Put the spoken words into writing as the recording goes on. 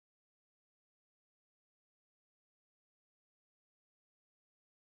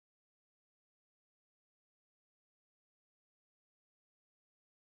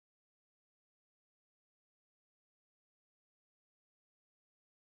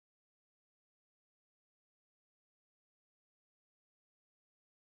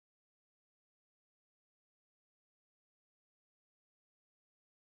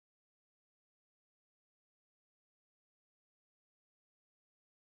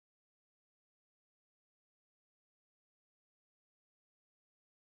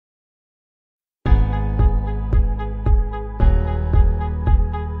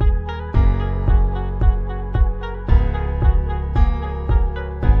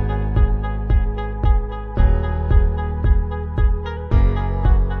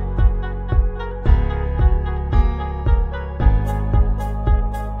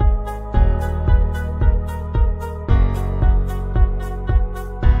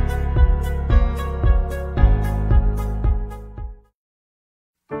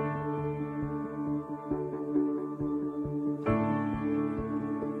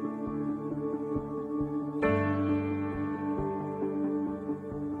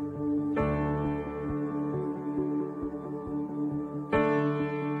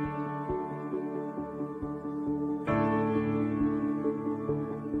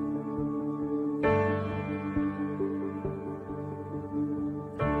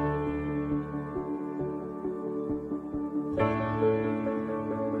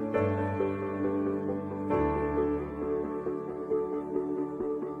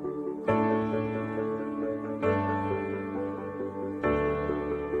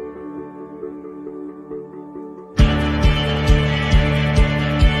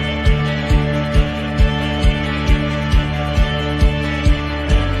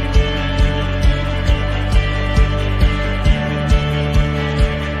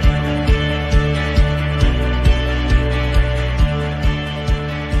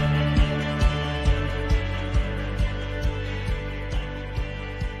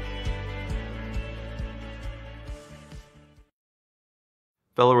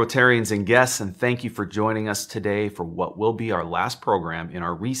Fellow Rotarians and guests, and thank you for joining us today for what will be our last program in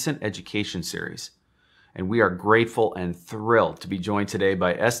our recent education series. And we are grateful and thrilled to be joined today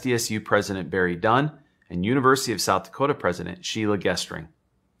by SDSU President Barry Dunn and University of South Dakota President Sheila Gestring.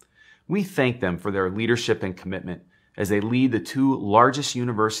 We thank them for their leadership and commitment as they lead the two largest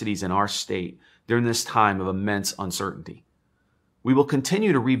universities in our state during this time of immense uncertainty. We will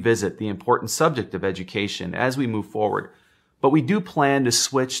continue to revisit the important subject of education as we move forward, but we do plan to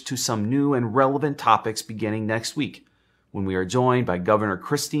switch to some new and relevant topics beginning next week when we are joined by Governor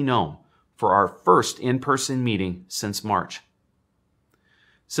Kristi Noem for our first in-person meeting since March.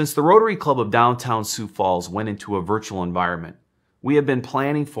 Since the Rotary Club of Downtown Sioux Falls went into a virtual environment, we have been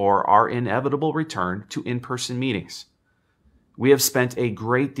planning for our inevitable return to in-person meetings. We have spent a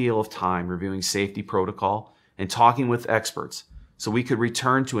great deal of time reviewing safety protocol and talking with experts so we could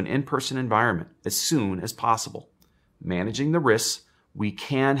return to an in-person environment as soon as possible, managing the risks we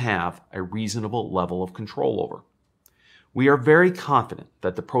can have a reasonable level of control over. We are very confident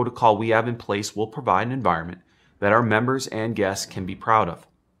that the protocol we have in place will provide an environment that our members and guests can be proud of.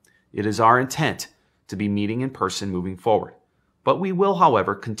 It is our intent to be meeting in person moving forward, but we will,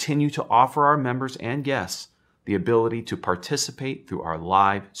 however, continue to offer our members and guests the ability to participate through our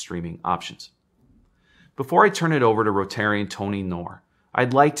live streaming options. Before I turn it over to Rotarian Tony Knorr,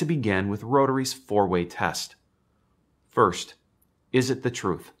 I'd like to begin with Rotary's four-way test. First, is it the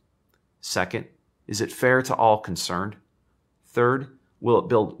truth? Second, is it fair to all concerned? Third, will it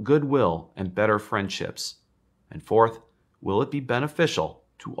build goodwill and better friendships? And fourth, will it be beneficial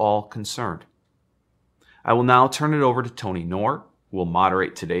to all concerned? I will now turn it over to Tony Knorr, who will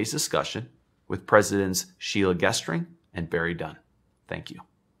moderate today's discussion with Presidents Sheila Gestring and Barry Dunn. Thank you.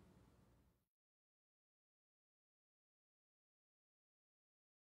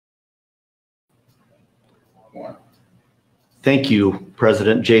 Thank you,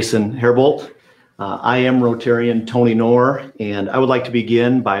 President Jason Herbold. I am Rotarian Tony Knorr, and I would like to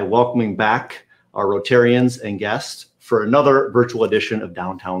begin by welcoming back our Rotarians and guests for another virtual edition of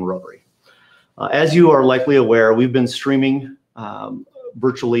Downtown Rotary. As you are likely aware, we've been streaming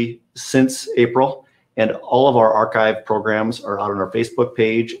virtually since April, and all of our archive programs are out on our Facebook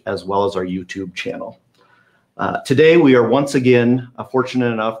page as well as our YouTube channel. Today, we are once again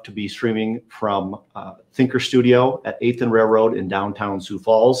fortunate enough to be streaming from Thinker Studio at 8th and Railroad in downtown Sioux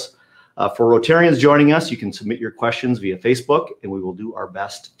Falls. For Rotarians joining us, you can submit your questions via Facebook, and we will do our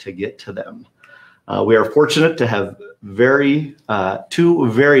best to get to them. We are fortunate to have two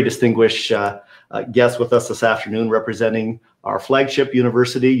very distinguished guests with us this afternoon representing our flagship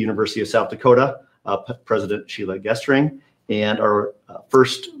university, University of South Dakota, President Sheila Gestring, and our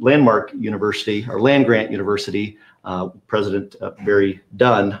first landmark university, our land-grant university, President Barry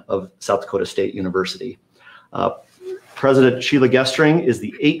Dunn of South Dakota State University. President Sheila Gestring is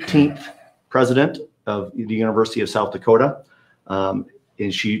the 18th president of the University of South Dakota, and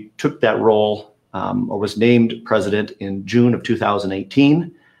she took that role or was named president in June of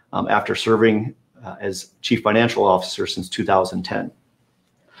 2018 after serving as chief financial officer since 2010.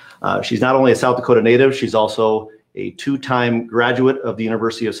 She's not only a South Dakota native, she's also a two-time graduate of the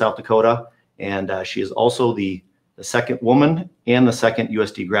University of South Dakota, and she is also the second woman and the second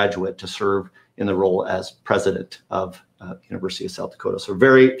USD graduate to serve in the role as president of University of South Dakota. So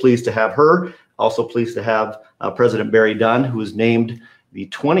very pleased to have her. Also pleased to have President Barry Dunn, who was named the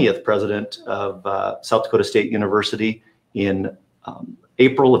 20th president of South Dakota State University in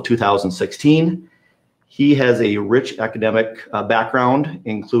April of 2016. He has a rich academic background,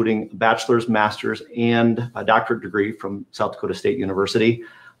 including a bachelor's, master's, and a doctorate degree from South Dakota State University.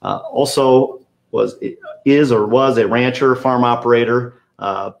 Also is a rancher, farm operator,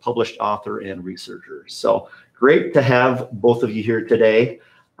 published author, and researcher. So great to have both of you here today.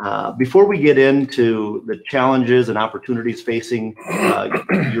 Before we get into the challenges and opportunities facing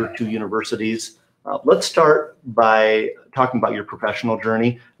your two universities, let's start by talking about your professional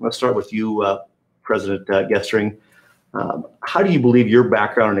journey. Let's start with you, President Gestring. How do you believe your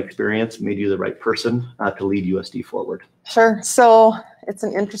background and experience made you the right person to lead USD forward? Sure. So it's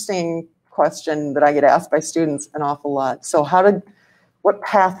an interesting question that I get asked by students an awful lot. So what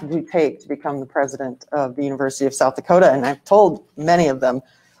path did you take to become the president of the University of South Dakota? And I've told many of them,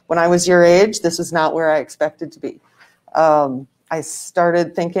 when I was your age, this is not where I expected to be. I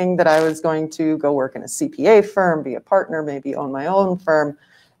started thinking that I was going to go work in a CPA firm, be a partner, maybe own my own firm.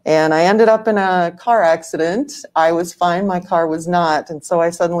 And I ended up in a car accident. I was fine, my car was not. And so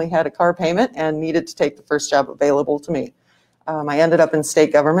I suddenly had a car payment and needed to take the first job available to me. I ended up in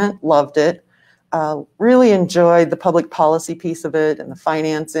state government, loved it. Really enjoyed the public policy piece of it and the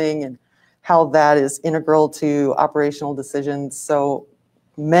financing and how that is integral to operational decisions. So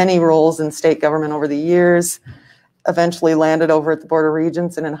many roles in state government over the years, eventually landed over at the Board of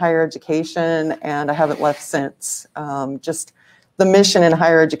Regents and in higher education, and I haven't left since. Just the mission in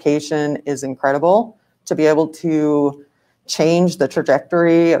higher education is incredible. To be able to change the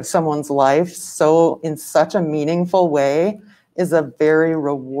trajectory of someone's life in such a meaningful way is a very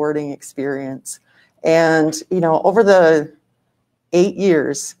rewarding experience. And, over the 8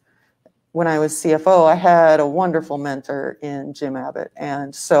 years when I was CFO, I had a wonderful mentor in Jim Abbott.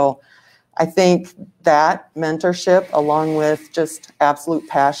 And so I think that mentorship, along with just absolute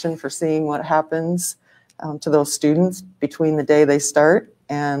passion for seeing what happens to those students between the day they start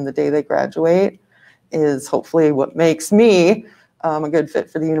and the day they graduate, is hopefully what makes me a good fit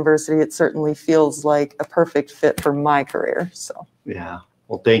for the university. It certainly feels like a perfect fit for my career. So yeah,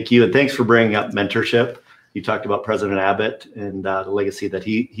 well, thank you, and thanks for bringing up mentorship. You talked about President Abbott and the legacy that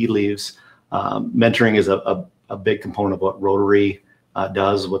he leaves. Mentoring is a big component of what Rotary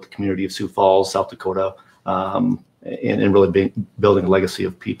does with the community of Sioux Falls, South Dakota, and really building a legacy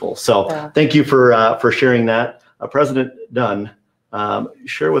of people. So thank you for sharing that. President Dunn,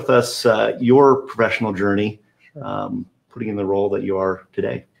 share with us your professional journey, putting in the role that you are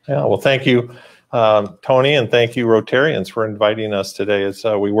today. Yeah, well, thank you, Tony, and thank you, Rotarians, for inviting us today. As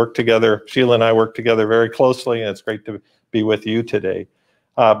we work together, Sheila and I work together very closely, and it's great to be with you today.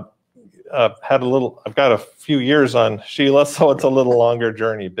 I've got a few years on Sheila, so it's a little longer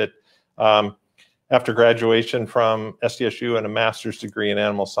journey, but after graduation from SDSU and a master's degree in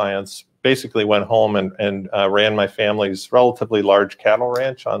animal science, basically went home and ran my family's relatively large cattle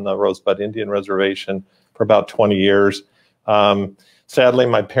ranch on the Rosebud Indian Reservation for about 20 years. Sadly,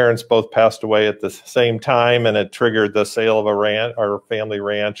 my parents both passed away at the same time, and it triggered the sale of our family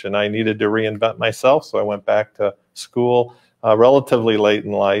ranch, and I needed to reinvent myself, so I went back to school relatively late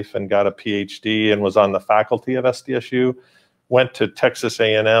in life and got a PhD and was on the faculty of SDSU. Went to Texas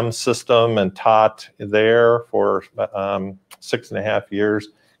A&M system and taught there for 6.5 years.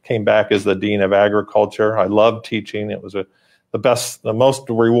 Came back as the Dean of Agriculture. I loved teaching. It was the most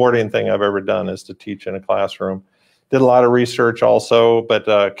rewarding thing I've ever done is to teach in a classroom. Did a lot of research also,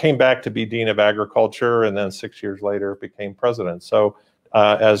 but came back to be Dean of Agriculture, and then 6 years later became president. So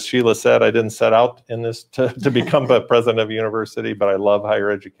as Sheila said, I didn't set out in this to become the president of a university, but I love higher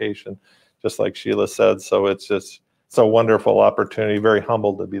education, just like Sheila said. So it's a wonderful opportunity. Very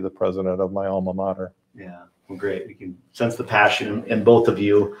humbled to be the president of my alma mater. Yeah, well, great. We can sense the passion in both of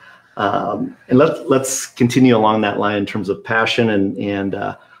you. And let's continue along that line in terms of passion. And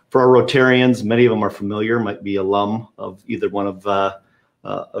for our Rotarians, many of them are familiar, might be alum of either one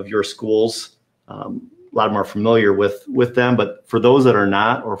of your schools. A lot of them are familiar with them, but for those that are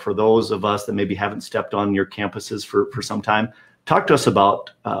not, or for those of us that maybe haven't stepped on your campuses for some time, talk to us about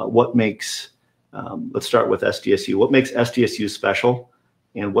what makes, let's start with SDSU. What makes SDSU special,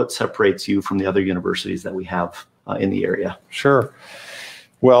 and what separates you from the other universities that we have in the area? Sure.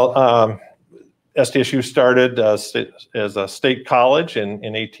 Well, SDSU started as a state college in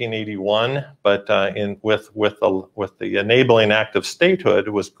 1881, but with the Enabling Act of Statehood,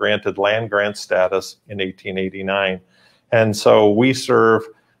 was granted land grant status in 1889, and so we serve.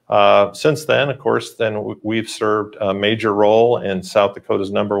 Since then, of course, we've served a major role in South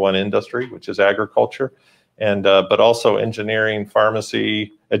Dakota's #1 industry, which is agriculture, and but also engineering,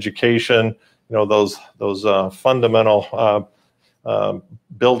 pharmacy, education. Those fundamental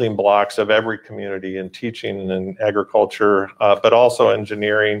building blocks of every community, in teaching and agriculture, but also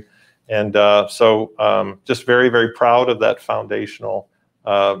engineering. And so just very, very proud of that foundational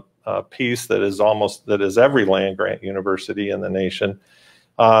piece that is every land grant university in the nation.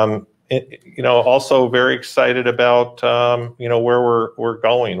 Also very excited about, where we're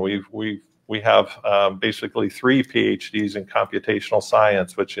going. We have basically 3 PhDs in computational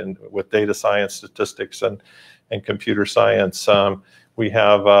science, with data science, statistics, and computer science. We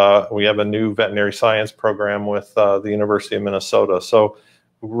have a new veterinary science program with the University of Minnesota. So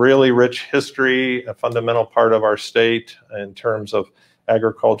really rich history, a fundamental part of our state in terms of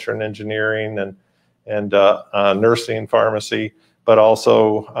agriculture and engineering and nursing, pharmacy, but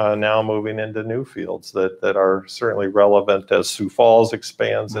also now moving into new fields that are certainly relevant as Sioux Falls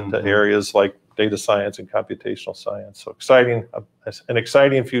expands into areas like data science and computational science. So an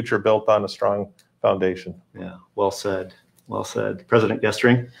exciting future built on a strong foundation. Yeah, well said. Well said. President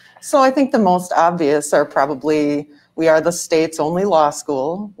Gestring? So I think the most obvious are probably, we are the state's only law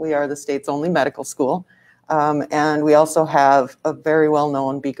school, we are the state's only medical school, and we also have a very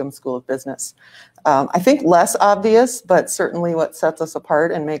well-known Beacom School of Business. I think less obvious, but certainly what sets us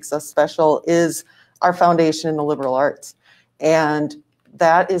apart and makes us special is our foundation in the liberal arts. And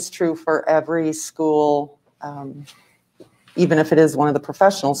that is true for every school even if it is one of the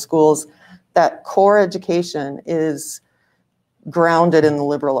professional schools, that core education is grounded in the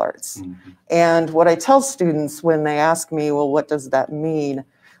liberal arts. Mm-hmm. And what I tell students when they ask me, well, what does that mean?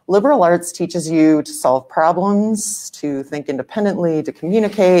 Liberal arts teaches you to solve problems, to think independently, to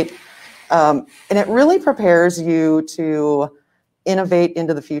communicate, and it really prepares you to innovate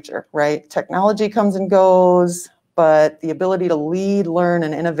into the future, right? Technology comes and goes, but the ability to lead, learn,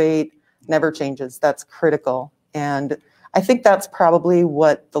 and innovate never changes. That's critical. And I think that's probably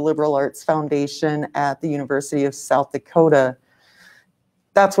what the Liberal Arts Foundation at the University of South Dakota,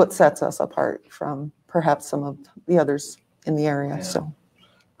 that's what sets us apart from perhaps some of the others in the area. Yeah. So.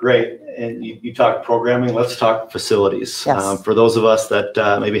 Great. And you talked programming. Let's talk facilities. Yes. For those of us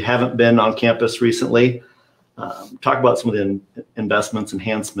that maybe haven't been on campus recently, talk about some of the investments,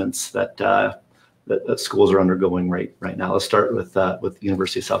 enhancements that that schools are undergoing right now. Let's start with the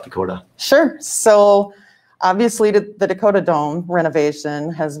University of South Dakota. Sure. So obviously the Dakota Dome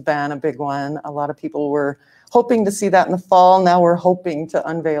renovation has been a big one. A lot of people were hoping to see that in the fall. Now we're hoping to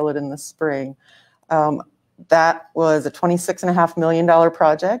unveil it in the spring. That was a $26.5 million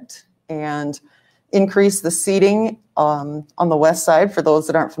project and increased the seating on the west side. For those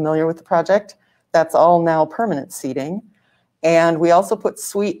that aren't familiar with the project, that's all now permanent seating. And we also put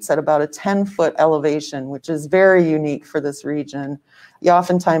suites at about a 10-foot elevation, which is very unique for this region. You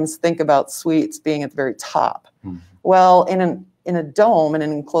oftentimes think about suites being at the very top. Mm-hmm. Well, in a dome, in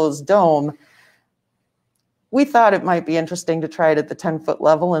an enclosed dome, we thought it might be interesting to try it at the 10-foot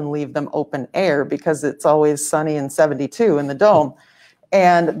level and leave them open air because it's always sunny and 72 in the dome.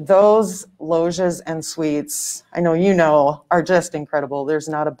 And those loges and suites, I know you know, are just incredible. There's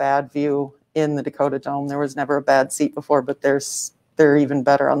not a bad view in the Dakota Dome. There was never a bad seat before, but they're even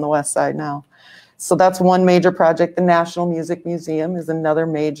better on the west side now. So that's one major project. The National Music Museum is another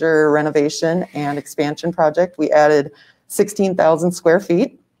major renovation and expansion project. We added 16,000 square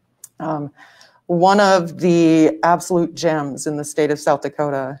feet. One of the absolute gems in the state of South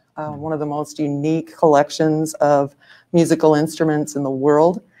Dakota, one of the most unique collections of musical instruments in the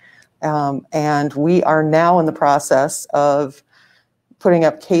world. And we are now in the process of putting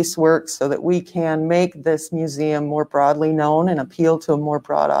up casework so that we can make this museum more broadly known and appeal to a more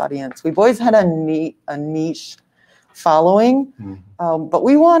broad audience. We've always had a niche following, but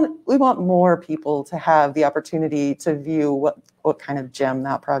we want more people to have the opportunity to view what kind of gem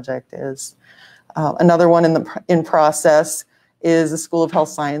that project is. Another one in process is the School of Health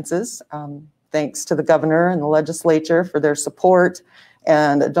Sciences. Thanks to the governor and the legislature for their support,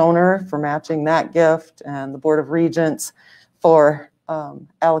 and a donor for matching that gift, and the Board of Regents for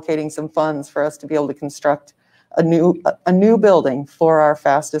allocating some funds for us to be able to construct a new building for our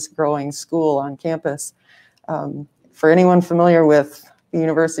fastest growing school on campus. For anyone familiar with the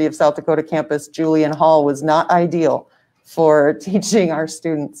University of South Dakota campus, Julian Hall was not ideal for teaching our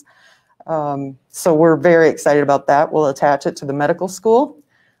students. So we're very excited about that. We'll attach it to the medical school,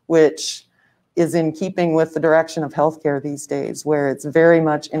 which is in keeping with the direction of healthcare these days, where it's very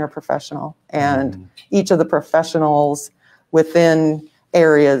much interprofessional, and each of the professionals within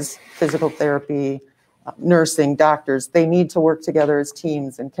areas, physical therapy, nursing, doctors, they need to work together as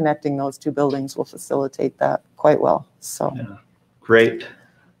teams, and connecting those two buildings will facilitate that quite well. So, yeah. Great.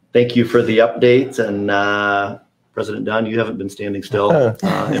 Thank you for the updates. And President Dunn, you haven't been standing still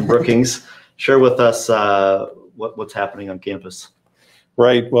in Brookings. Share with us what's happening on campus.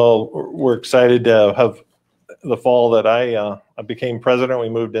 Right. Well, we're excited to have the fall that I became president. We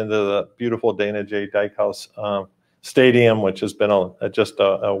moved into the beautiful Dana J. Dykehouse Stadium, which has been just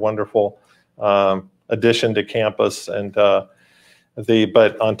a wonderful addition to campus. And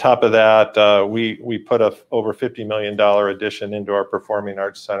but on top of that, we put a over $50 million addition into our Performing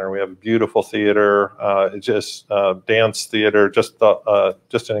Arts Center. We have a beautiful theater, just dance theater, just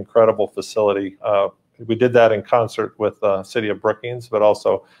an incredible facility. We did that in concert with the City of Brookings, but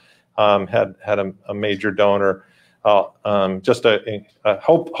also had a major donor. Just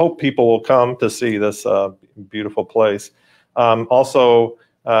hope people will come to see this beautiful place. Also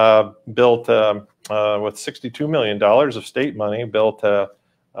built with $62 million of state money, built a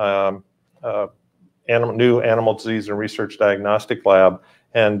new animal disease and research diagnostic lab.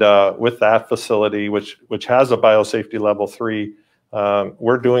 And with that facility, which has a biosafety level 3,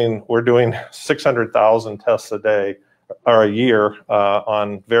 we're doing 600,000 tests a day or a year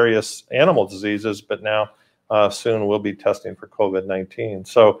on various animal diseases, but now soon we'll be testing for COVID-19.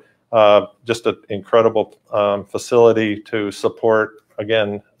 So just an incredible facility to support,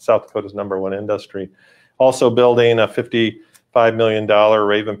 again, South Dakota's #1 industry. Also building a $55 million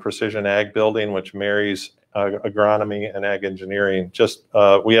Raven Precision Ag building, which marries agronomy and ag engineering.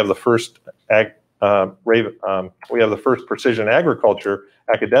 We have the first we have the first precision agriculture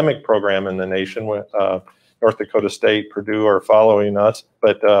academic program in the nation. North Dakota State, Purdue are following us,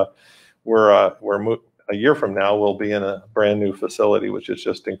 but a year from now we'll be in a brand new facility, which is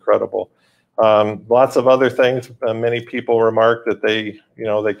just incredible. Lots of other things. Many people remark that they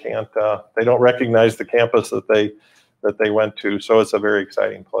don't recognize the campus that they went to. So it's a very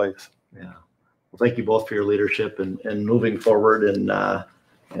exciting place. Yeah. Well, thank you both for your leadership and moving forward and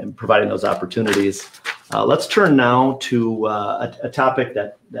providing those opportunities. Let's turn now to a topic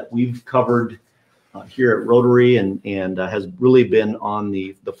that we've covered here at Rotary and has really been on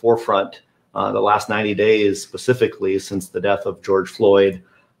the forefront the last 90 days, specifically since the death of George Floyd.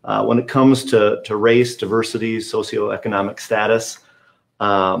 When it comes to race, diversity, socioeconomic status,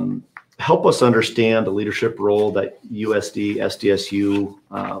 help us understand the leadership role that USD SDSU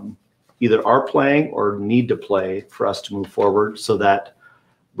either are playing or need to play for us to move forward, so that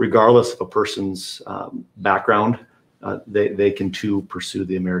regardless of a person's background, they can too pursue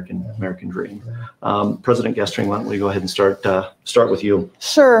the American dream. President Gestring, why don't we go ahead and start with you?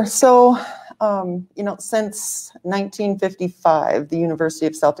 Sure. So, since 1955, the University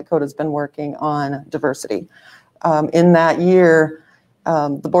of South Dakota has been working on diversity. In that year,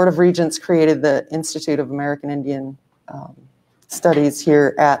 the Board of Regents created the Institute of American Indian Studies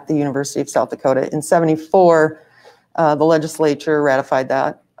here at the University of South Dakota. In '74, the legislature ratified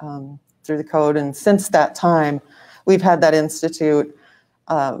that through the code, and since that time, we've had that institute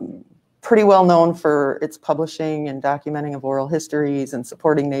pretty well known for its publishing and documenting of oral histories and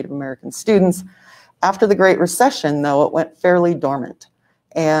supporting Native American students. After the Great Recession, though, it went fairly dormant.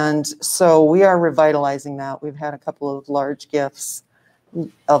 And so we are revitalizing that. We've had a couple of large gifts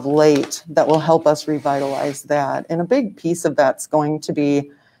of late that will help us revitalize that. And a big piece of that's going to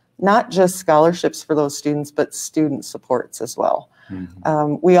be not just scholarships for those students, but student supports as well.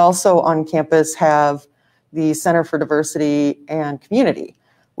 Mm-hmm. We also on campus have the Center for Diversity and Community,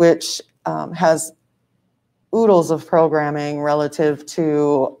 which has oodles of programming relative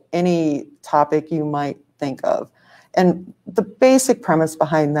to any topic you might think of. And the basic premise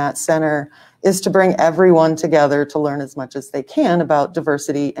behind that center is to bring everyone together to learn as much as they can about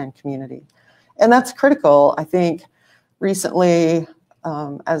diversity and community. And that's critical. I think recently,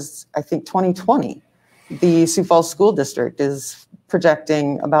 as I think 2020, the Sioux Falls School District is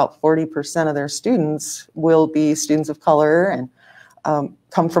projecting about 40% of their students will be students of color and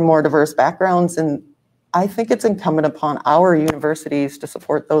come from more diverse backgrounds. And I think it's incumbent upon our universities to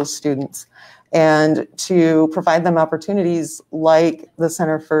support those students and to provide them opportunities like the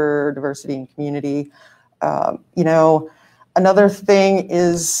Center for Diversity and Community. Another thing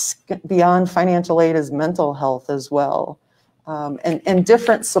is beyond financial aid is mental health as well. And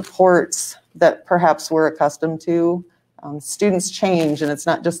different supports that perhaps we're accustomed to. Students change, and it's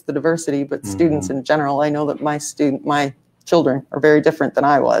not just the diversity, but students in general. I know that my children are very different than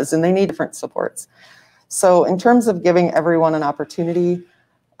I was, and they need different supports. So in terms of giving everyone an opportunity,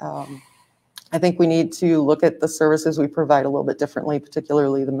 I think we need to look at the services we provide a little bit differently,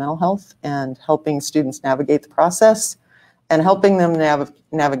 particularly the mental health, and helping students navigate the process and helping them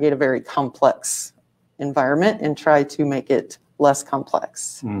navigate a very complex environment and try to make it less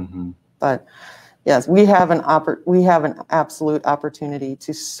complex. Mm-hmm. But yes, we have an absolute opportunity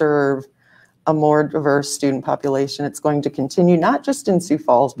to serve a more diverse student population. It's going to continue not just in Sioux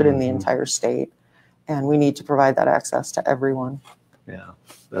Falls, but in the entire state. And we need to provide that access to everyone. Yeah,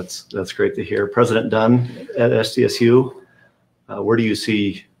 that's great to hear. President Dunn at SDSU, where do you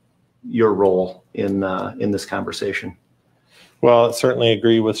see your role in this conversation? Well, I certainly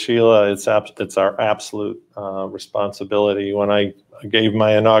agree with Sheila. It's our absolute responsibility. When I gave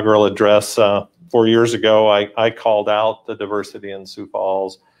my inaugural address 4 years ago, I called out the diversity in Sioux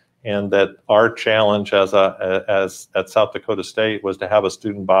Falls, and that our challenge as at South Dakota State was to have a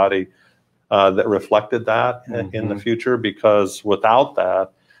student body that reflected that in the future, because without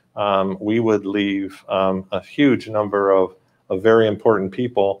that, we would leave a huge number of very important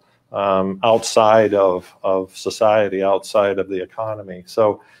people outside of society, outside of the economy.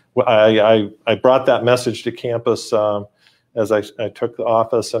 So I brought that message to campus as I took the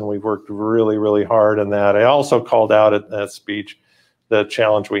office, and we've worked really, really hard on that. I also called out at that speech the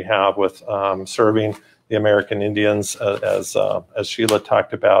challenge we have with serving the American Indians, as Sheila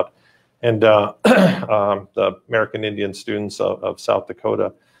talked about, and the American Indian students of South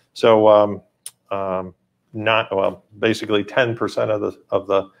Dakota. So basically 10%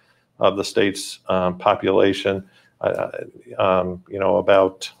 of the state's population,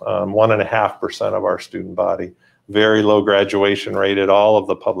 about 1.5% of our student body. very low graduation rate at all of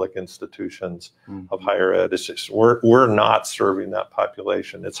the public institutions of higher ed. It's just, we're not serving that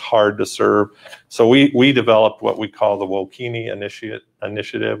population. It's hard to serve. So we developed what we call the Wokini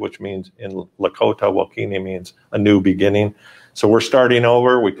initiative, which means in Lakota, Wokini means a new beginning. So we're starting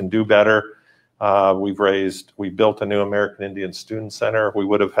over, we can do better. We built a new American Indian Student Center. We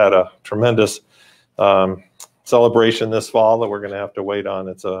would have had a tremendous celebration this fall that we're going to have to wait on.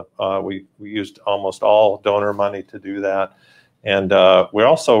 It's we used almost all donor money to do that. And we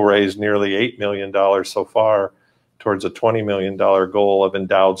also raised nearly $8 million so far towards a $20 million goal of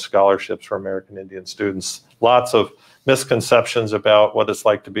endowed scholarships for American Indian students. Lots of misconceptions about what it's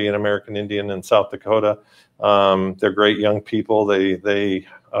like to be an American Indian in South Dakota. They're great young people. They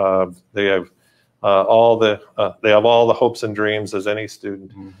have all the hopes and dreams as any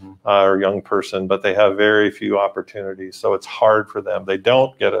student or young person, but they have very few opportunities. So it's hard for them. They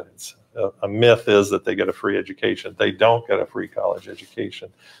don't get a myth is that they get a free education. They don't get a free college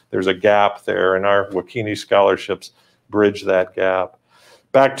education. There's a gap there, and our Wokini scholarships bridge that gap.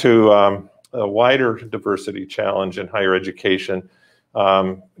 Back to a wider diversity challenge in higher education.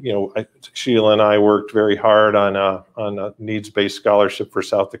 Sheila and I worked very hard on a needs-based scholarship for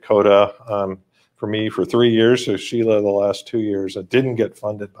South Dakota. For me, for 3 years, so Sheila the last 2 years. It didn't get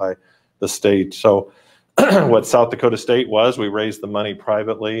funded by the state. So what South Dakota State was, we raised the money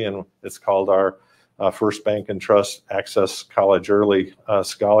privately, and it's called our First Bank and Trust Access College Early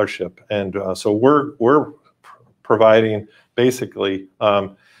Scholarship. And so we're providing basically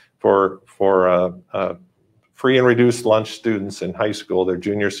for free and reduced lunch students in high school, their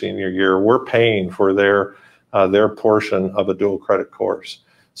junior, senior year. We're paying for their portion of a dual credit course.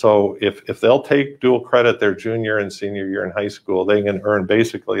 So if they'll take dual credit their junior and senior year in high school, they can earn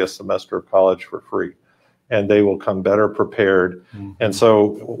basically a semester of college for free, and they will come better prepared. And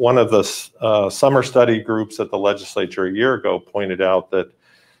so one of the summer study groups at the legislature a year ago pointed out that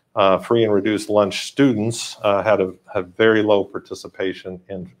free and reduced lunch students have very low participation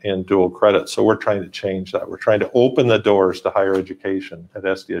in dual credit. So we're trying to change that. We're trying to open the doors to higher education at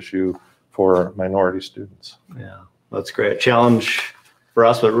SDSU for minority students. Yeah, that's great. Challenge for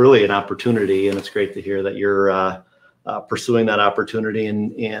us, but really an opportunity, and it's great to hear that you're pursuing that opportunity.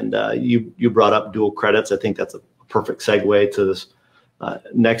 And you brought up dual credits. I think that's a perfect segue to this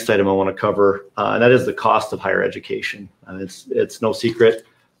next item I want to cover, and that is the cost of higher education. It's no secret.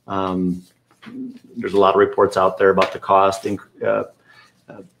 There's a lot of reports out there about the cost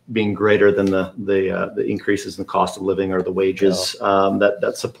being greater than the increases in the cost of living or the wages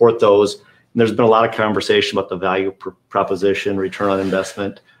that support those. And there's been a lot of conversation about the value proposition, return on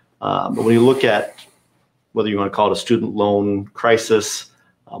investment. But when you look at whether you want to call it a student loan crisis,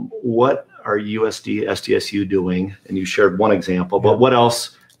 what are USD SDSU doing? And you shared one example, but what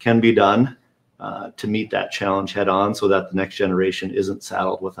else can be done to meet that challenge head on so that the next generation isn't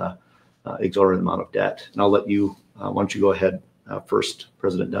saddled with a exorbitant amount of debt? And I'll let you, why don't you go ahead first,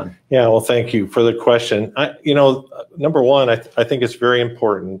 President Dunn. Yeah, well, thank you for the question. Number one, I think it's very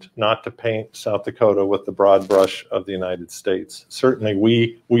important not to paint South Dakota with the broad brush of the United States. Certainly,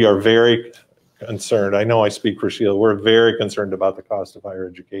 we are very concerned. I know I speak for Sheila. We're very concerned about the cost of higher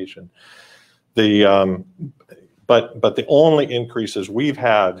education. But the only increases we've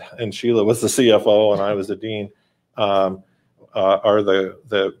had, and Sheila was the CFO and I was the dean, are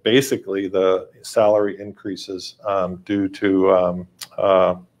basically the salary increases due to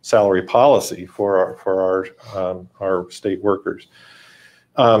salary policy for our state workers.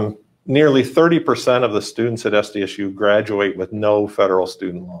 Nearly 30% of the students at SDSU graduate with no federal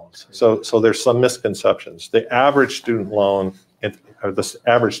student loans. So there's some misconceptions. The average student loan, or the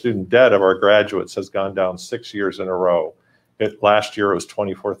average student debt of our graduates has gone down 6 years in a row. Last year it was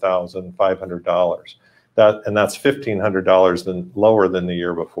 $24,500. And that's $1,500 lower than the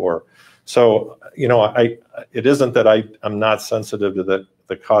year before. So, it isn't that I'm not sensitive to the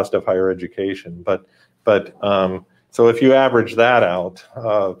cost of higher education, but so if you average that out,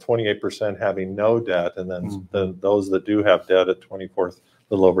 28% having no debt, and then those that do have debt at a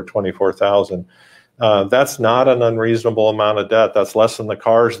little over 24,000, that's not an unreasonable amount of debt. That's less than the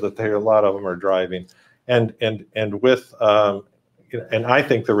cars that a lot of them are driving, and with and I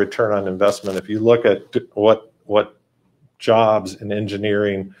think the return on investment, if you look at what jobs in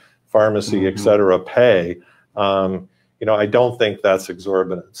engineering, pharmacy, et cetera, pay, I don't think that's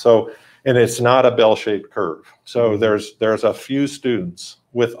exorbitant. So, and it's not a bell-shaped curve. So there's a few students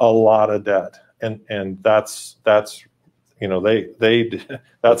with a lot of debt, and that's a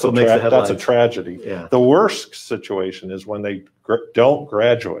tragedy. Yeah. The worst situation is when they don't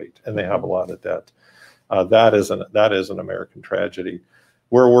graduate and they have a lot of debt. That is an American tragedy.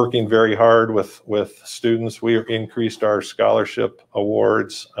 we're working very hard with students. We increased our scholarship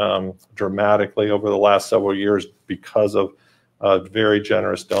awards dramatically over the last several years because of very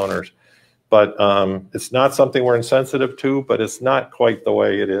generous donors. But it's not something we're insensitive to, but it's not quite the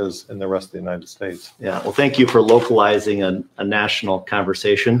way it is in the rest of the United States. Yeah, well, thank you for localizing a national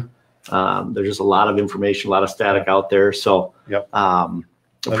conversation. There's just a lot of information, a lot of static out there. So yep.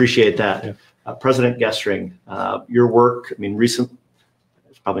 Appreciate that. Yeah. President Gestring, your work, I mean, recent,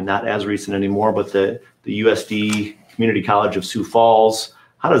 it's probably not as recent anymore, but the USD Community College of Sioux Falls,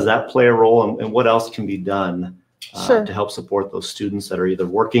 how does that play a role, and what else can be done Sure. to help support those students that are either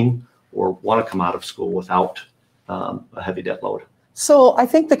working or want to come out of school without a heavy debt load? So I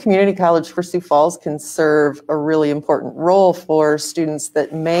think the Community College for Sioux Falls can serve a really important role for students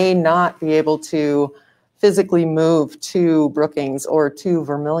that may not be able to physically move to Brookings or to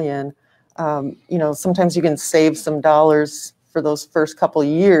Vermilion. You know, sometimes you can save some dollars for those first couple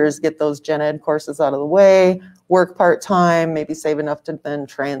years, get those gen ed courses out of the way, work part-time, maybe save enough to then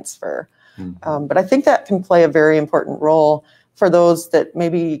transfer. But I think that can play a very important role for those that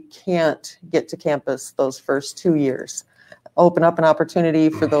maybe can't get to campus those first 2 years. Open up an opportunity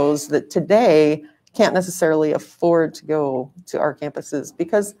for those that today can't necessarily afford to go to our campuses,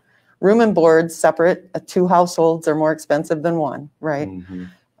 because room and board separate, 2 households are more expensive than 1, right?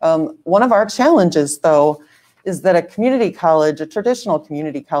 One of our challenges, though, is that a community college, a traditional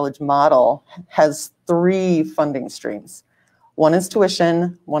community college model, has 3 funding streams. One is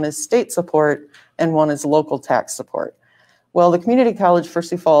tuition, one is state support, and one is local tax support. Well, the Community College for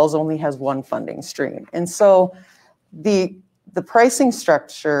Sioux Falls only has 1 funding stream. And so the pricing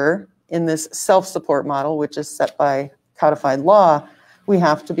structure in this self-support model, which is set by codified law, we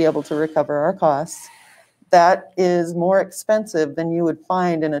have to be able to recover our costs. That is more expensive than you would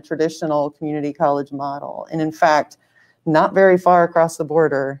find in a traditional community college model. And in fact, not very far across the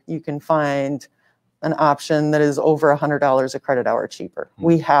border, you can find an option that is over $100 a credit hour cheaper.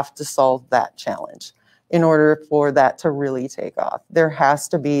 We have to solve that challenge in order for that to really take off. There has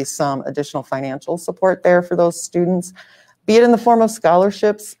to be some additional financial support there for those students, be it in the form of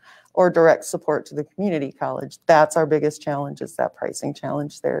scholarships or direct support to the community college. That's our biggest challenge, is that pricing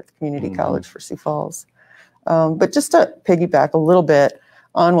challenge there at the Community College for Sioux Falls. But just to piggyback a little bit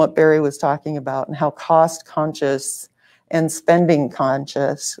on what Barry was talking about and how cost conscious and spending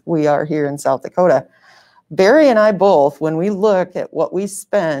conscious we are here in South Dakota. Barry and I both, when we look at what we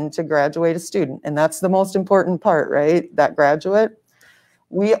spend to graduate a student, and that's the most important part, right? That graduate,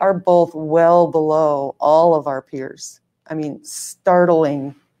 we are both well below all of our peers. I mean,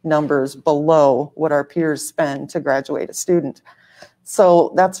 startling numbers below what our peers spend to graduate a student.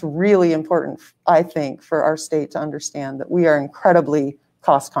 So that's really important, I think, for our state to understand that we are incredibly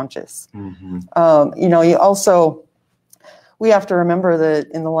cost conscious. You know, we have to remember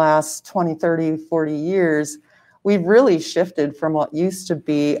that in the last 20, 30, 40 years, we've really shifted from what used to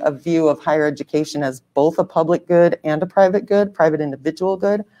be a view of higher education as both a public good and a private good, private individual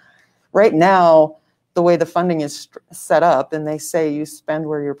good. Right now, the way the funding is set up, and they say you spend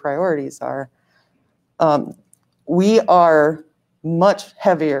where your priorities are, we are much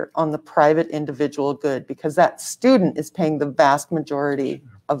heavier on the private individual good, because that student is paying the vast majority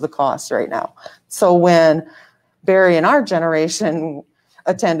of the costs right now. So when Barry and our generation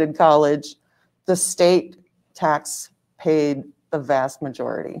attended college, the state tax paid the vast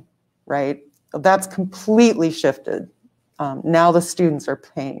majority, right? That's completely shifted. Now the students are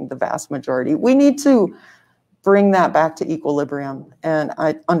paying the vast majority. We need to bring that back to equilibrium. And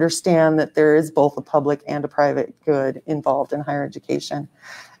I understand that there is both a public and a private good involved in higher education.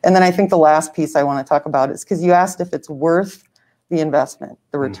 And then I think the last piece I want to talk about is, because you asked if it's worth the investment,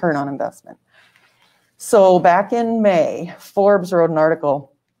 the return on investment. So back in May, Forbes wrote an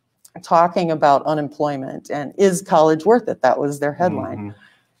article talking about unemployment and is college worth it? That was their headline.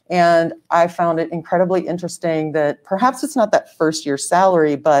 And I found it incredibly interesting that perhaps it's not that first year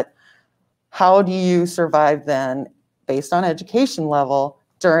salary, but how do you survive then based on education level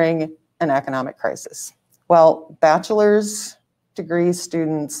during an economic crisis? Well, bachelor's degree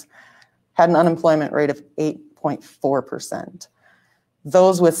students had an unemployment rate of 8.4%.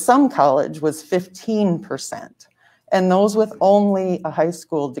 Those with some college was 15%. And those with only a high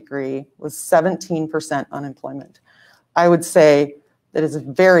school degree was 17% unemployment. I would say that it's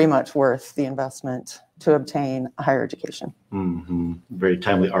very much worth the investment to obtain a higher education. Very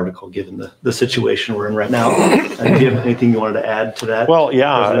timely article given the situation we're in right now. Do you have anything you wanted to add to that? Well,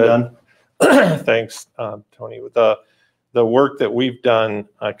 yeah. Thanks, Tony. With the work that we've done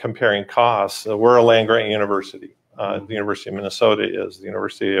comparing costs, we're a land-grant university. The University of Minnesota is. The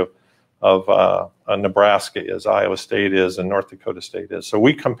University Nebraska is, Iowa State is, and North Dakota State is. So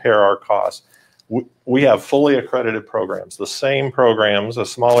we compare our costs. We have fully accredited programs, the same programs, a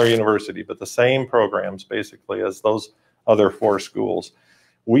smaller university, but the same programs basically as those other 4 schools.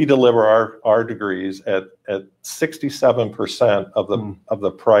 We deliver our degrees at 67% of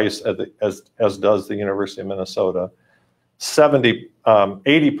the price as does the University of Minnesota,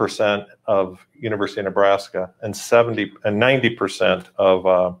 80% of University of Nebraska, and 90%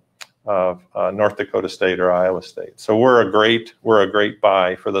 of North Dakota State or Iowa State. So we're a great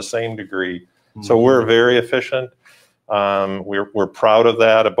buy for the same degree. So we're very efficient. We're proud of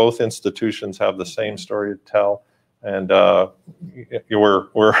that. Both institutions have the same story to tell, and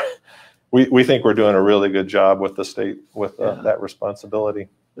we think we're doing a really good job with the state with that responsibility.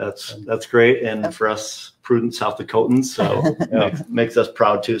 That's great, and for us prudent South Dakotans, so makes us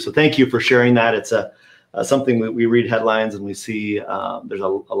proud too. So thank you for sharing that. It's something we read headlines and we see there's a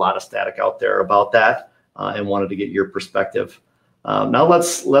lot of static out there about that, and wanted to get your perspective. Now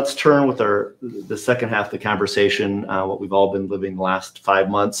let's turn with the second half of the conversation, what we've all been living the last 5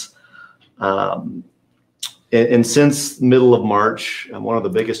 months. And since middle of March, one of the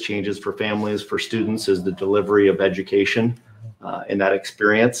biggest changes for families, for students, is the delivery of education in that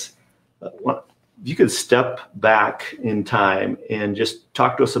experience. If you could step back in time and just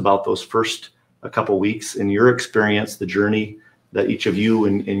talk to us about those first a couple weeks in your experience, the journey that each of you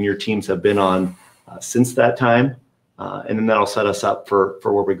and your teams have been on since that time. And then that'll set us up for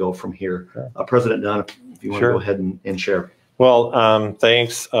where we go from here. Sure. President Dunn, if you want to go ahead and share. Well,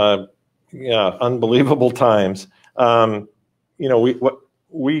 thanks. Yeah, unbelievable times. You know,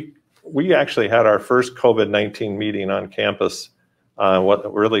 we actually had our first COVID-19 meeting on campus.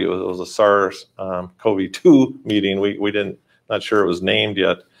 What really was a SARS-CoV-2 meeting. We not sure it was named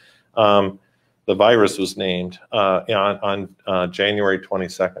yet. The virus was named on January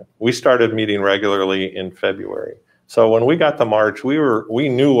 22nd. We started meeting regularly in February. So when we got to March, we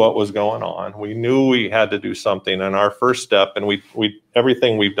knew what was going on. We knew we had to do something. And our first step, and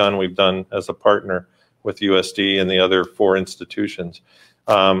everything we've done as a partner with USD and the other 4 institutions,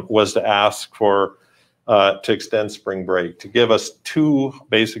 was to ask for to extend spring break, to give us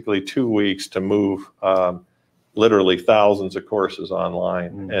basically 2 weeks to move literally thousands of courses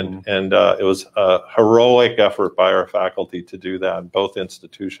online. And it was a heroic effort by our faculty to do that. Both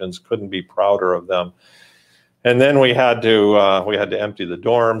institutions, couldn't be prouder of them. And then we had to empty the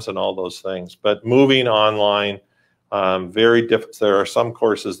dorms and all those things. But moving online, very different. There are some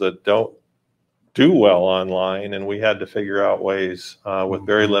courses that don't do well online, and we had to figure out ways with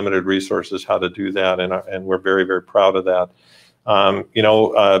very limited resources how to do that. And we're very, very proud of that. You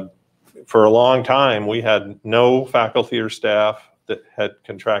know, for a long time, we had no faculty or staff that had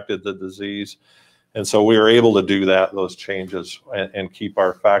contracted the disease. And so we were able to do those changes and keep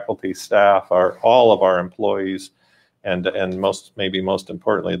our faculty, staff, all of our employees, and maybe most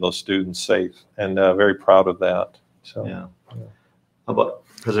importantly, those students safe. And very proud of that. So, yeah. How about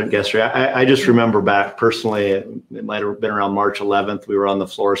President Gestring? I just remember back personally, it might have been around March 11th. We were on the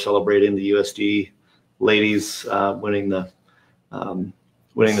floor celebrating the USD ladies winning the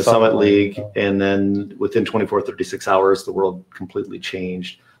Summit League, and then within 24, 36 hours, the world completely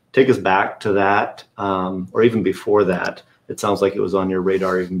changed. Take us back to that, or even before that. It sounds like it was on your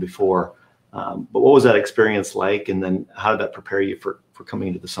radar even before. But what was that experience like? And then how did that prepare you for coming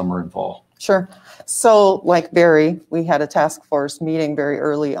into the summer and fall? Sure. So like Barry, we had a task force meeting very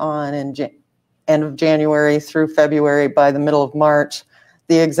early on in end of January through February. By the middle of March,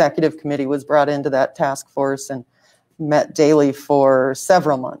 the executive committee was brought into that task force and met daily for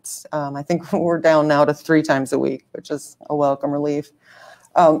several months. I think we're down now to 3 times a week, which is a welcome relief.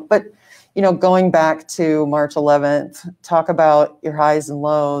 But, you know, going back to March 11th, talk about your highs and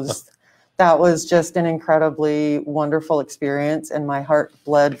lows. That was just an incredibly wonderful experience, and my heart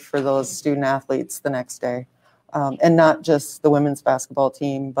bled for those student athletes the next day. And not just the women's basketball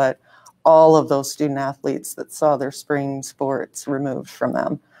team, but all of those student athletes that saw their spring sports removed from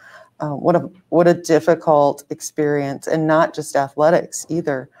them. What a difficult experience, and not just athletics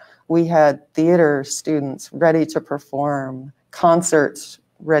either. We had theater students ready to perform, concerts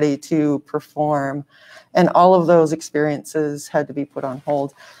ready to perform, and all of those experiences had to be put on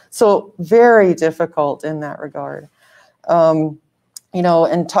hold. So very difficult in that regard. You know,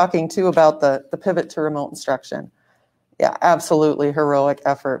 and talking too about the pivot to remote instruction. Yeah, absolutely heroic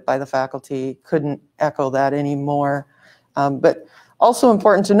effort by the faculty. Couldn't echo that anymore. But also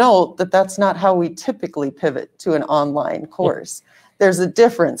important to note that that's not how we typically pivot to an online course. There's a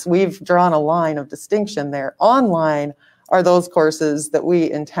difference. We've drawn a line of distinction there. Online are those courses that we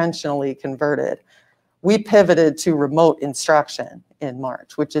intentionally converted. we pivoted to remote instruction in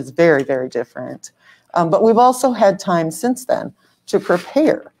March, which is very, very different. But we've also had time since then to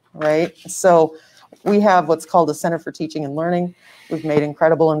prepare, right? So we have what's called a Center for Teaching and Learning. We've made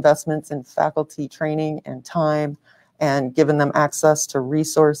incredible investments in faculty training and time and given them access to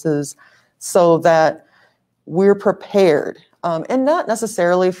resources so that we're prepared. And not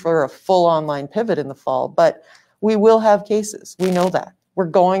necessarily for a full online pivot in the fall, but we will have cases. We know that. We're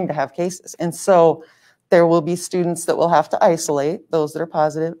going to have cases. And so there will be students that will have to isolate, those that are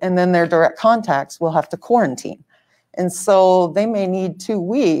positive, and then their direct contacts will have to quarantine. And so they may need 2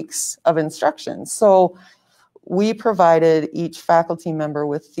 weeks of instruction. So we provided each faculty member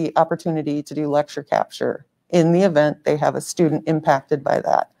with the opportunity to do lecture capture in the event they have a student impacted by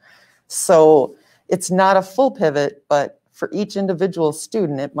that. So it's not a full pivot, but for each individual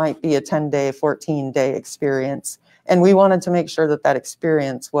student, it might be a 10-day, 14-day experience. And we wanted to make sure that that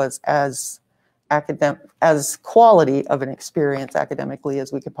experience was as quality of an experience academically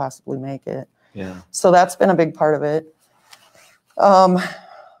as we could possibly make it. Yeah. So that's been a big part of it. I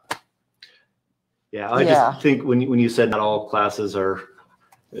just think when you said not all classes are,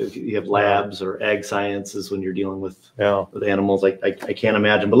 if you have labs or ag sciences when you're dealing with animals, I can't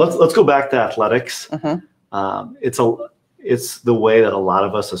imagine. But let's go back to athletics. It's the way that a lot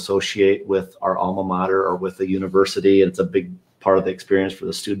of us associate with our alma mater or with the university, and it's a big part of the experience for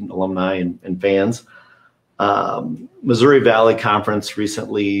the student, alumni, and fans. Missouri Valley Conference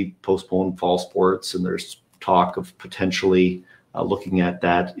recently postponed fall sports, and there's talk of potentially looking at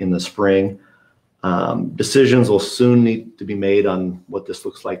that in the spring. Decisions will soon need to be made on what this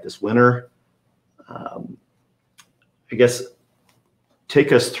looks like this winter. I guess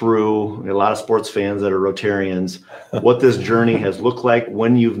take us through, a lot of sports fans that are Rotarians, what this journey has looked like,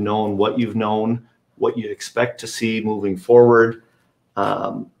 when you've known, what you expect to see moving forward.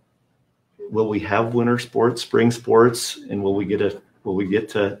 Will we have winter sports, spring sports, and will we get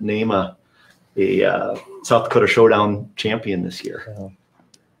to name a South Dakota Showdown champion this year?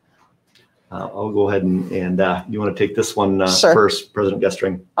 I'll go ahead and you want to take this one Sure. first, President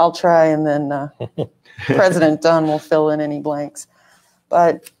Gestring? I'll try, and then President Dunn will fill in any blanks.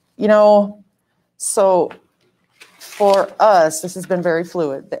 But, so for us, this has been very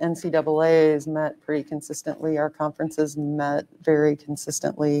fluid. The NCAA has met pretty consistently. Our conferences met very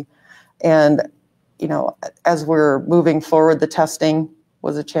consistently. And, as we're moving forward, the testing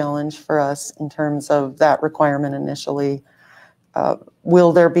was a challenge for us in terms of that requirement initially.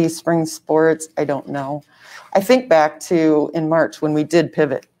 Will there be spring sports? I don't know. I think back to in March when we did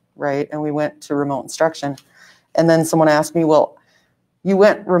pivot, right? And we went to remote instruction. And then someone asked me, well, you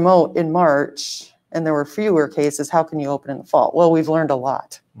went remote in March and there were fewer cases. How can you open in the fall? Well, we've learned a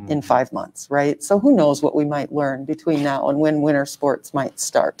lot in 5 months, right? So who knows what we might learn between now and when winter sports might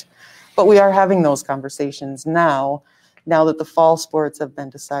start. But we are having those conversations now that the fall sports have been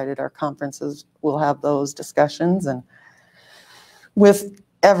decided. Our conferences will have those discussions. And with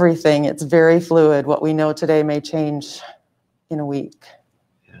everything, it's very fluid. What we know today may change in a week.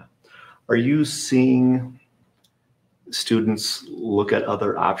 Yeah. Are you seeing students look at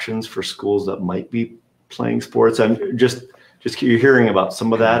other options for schools that might be playing sports? I'm just you're hearing about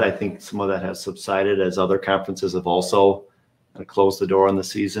some of that. I think some of that has subsided as other conferences have also closed the door on the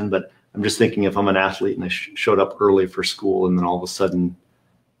season. But I'm just thinking, if I'm an athlete and I showed up early for school and then all of a sudden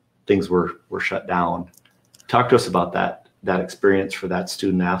things were shut down. Talk to us about that experience for that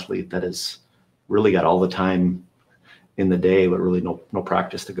student athlete that has really got all the time in the day, but really no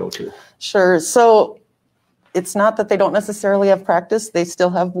practice to go to. Sure. So it's not that they don't necessarily have practice. They still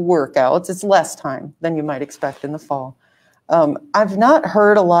have workouts. It's less time than you might expect in the fall. I've not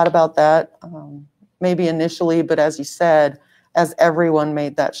heard a lot about that, maybe initially, but as you said, as everyone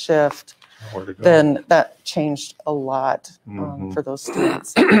made that shift, then that changed a lot for those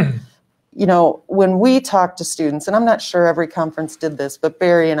students. When we talk to students, and I'm not sure every conference did this, but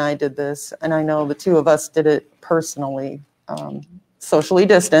Barry and I did this, and I know the two of us did it personally, socially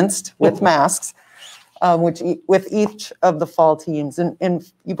distanced with masks, with each of the fall teams. And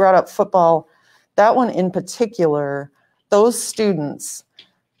you brought up football. That one in particular, those students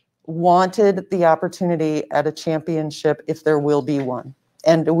wanted the opportunity at a championship if there will be one.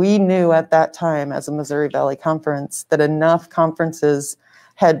 And we knew at that time as a Missouri Valley Conference that enough conferences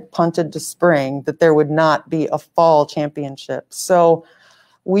had punted to spring that there would not be a fall championship. So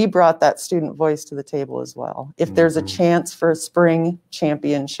we brought that student voice to the table as well. If there's a chance for a spring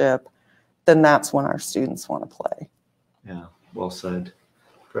championship, then that's when our students want to play. Yeah, well said.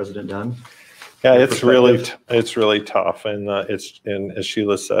 President Dunn? Yeah, it's really tough, and as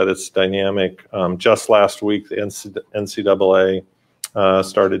Sheila said, it's dynamic. Just last week, the NCAA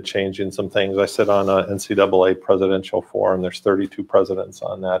started changing some things. I sit on a NCAA presidential forum. There's 32 presidents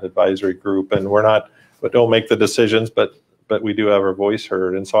on that advisory group, and we don't make the decisions, but we do have our voice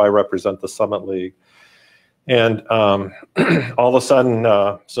heard. And so I represent the Summit League. And all of a sudden,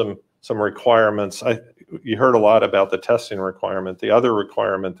 some requirements. You heard a lot about the testing requirement. The other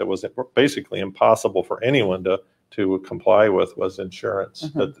requirement that was basically impossible for anyone to comply with was insurance,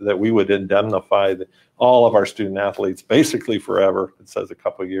 that we would indemnify all of our student athletes basically forever. It says a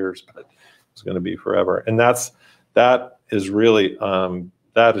couple of years, but it's going to be forever. And that is really,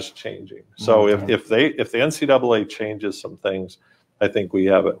 that is changing. So if the NCAA changes some things, I think we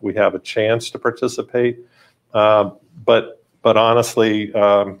have a chance to participate. But honestly,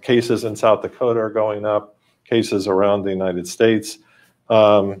 cases in South Dakota are going up, cases around the United States.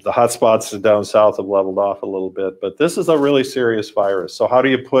 The hot spots down south have leveled off a little bit, but this is a really serious virus. So how do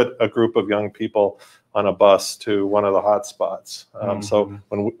you put a group of young people on a bus to one of the hot spots? So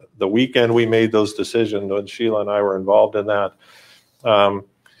when the weekend we made those decisions, when Sheila and I were involved in that, the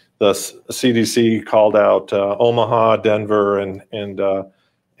CDC called out Omaha, Denver, and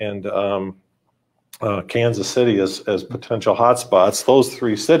Kansas City as potential hotspots. Those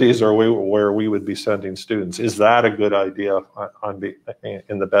three cities are where we would be sending students. Is that a good idea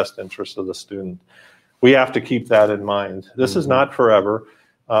in the best interest of the student? We have to keep that in mind. This is not forever.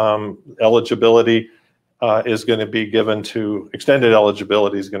 Eligibility is going to be given to, extended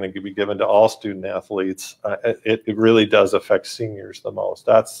eligibility is going to be given to all student athletes. It really does affect seniors the most.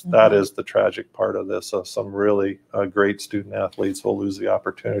 That is the tragic part of this. Some really great student athletes will lose the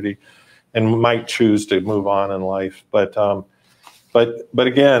opportunity and might choose to move on in life. But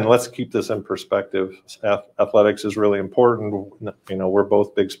again, let's keep this in perspective. Athletics is really important. You know, we're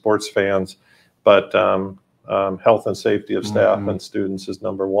both big sports fans, but health and safety of staff and students is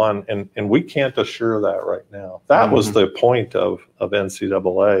number one. And we can't assure that right now. That was the point of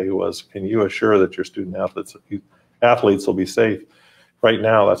NCAA, was, can you assure that your student athletes will be safe? Right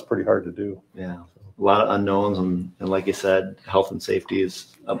now, that's pretty hard to do. Yeah. A lot of unknowns, and like you said, health and safety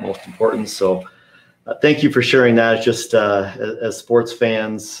is of most importance. So thank you for sharing that. Just as sports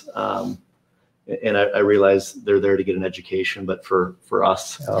fans, and I realize they're there to get an education, but for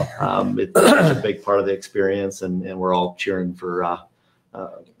us, it's a big part of the experience, and we're all cheering for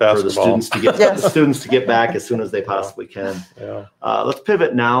the students to get the students to get back as soon as they possibly can. Yeah. Let's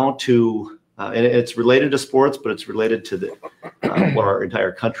pivot now to. And it's related to sports, but it's related to what our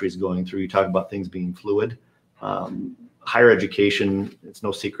entire country is going through. You talk about things being fluid. Higher education, it's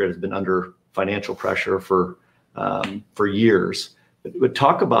no secret, has been under financial pressure for years. But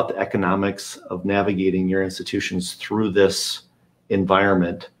talk about the economics of navigating your institutions through this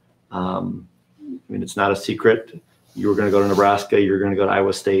environment. I mean, it's not a secret. You were going to go to Nebraska. You're going to go to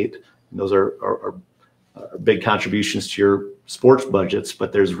Iowa State. And those are big contributions to your sports budgets.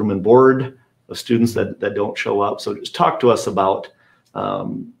 But there's room and board of students that don't show up. So just talk to us about,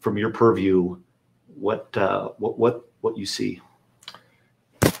 from your purview, what you see.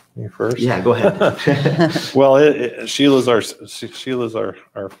 You first? Yeah, go ahead. Well, Sheila's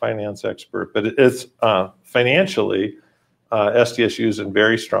our finance expert, but it's financially, SDSU is in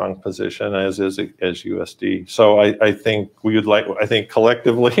very strong position, as USD. So I think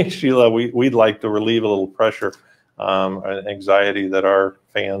collectively, Sheila, we'd like to relieve a little pressure, anxiety that our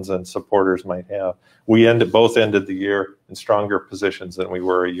fans and supporters might have. We both ended the year in stronger positions than we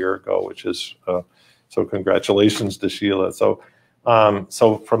were a year ago, which is so congratulations to Sheila. So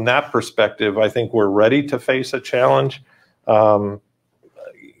from that perspective, I think we're ready to face a challenge. If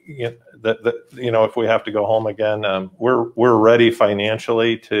we have to go home again, we're ready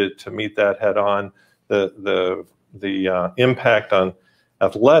financially to meet that head on. The impact on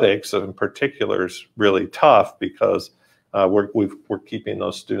athletics in particular is really tough because we're keeping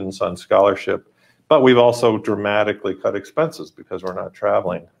those students on scholarship, but we've also dramatically cut expenses because we're not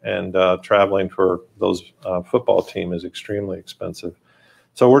traveling, and traveling for those football team is extremely expensive.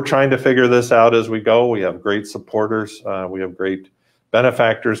 So we're trying to figure this out as we go. We have great supporters. We have great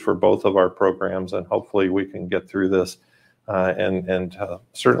benefactors for both of our programs, and hopefully we can get through this. And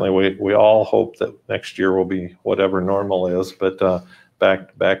certainly we all hope that next year will be whatever normal is, but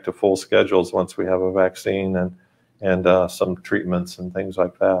back to full schedules once we have a vaccine and some treatments and things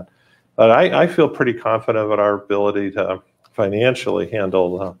like that. But I feel pretty confident about our ability to financially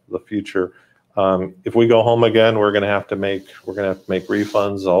handle the future. If we go home again, we're going to have to make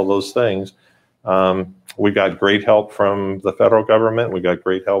refunds, all those things. We got great help from the federal government. We got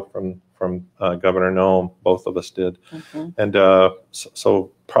great help from Governor Noem. Both of us did, and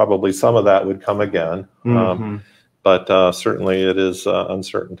so probably some of that would come again. But certainly it is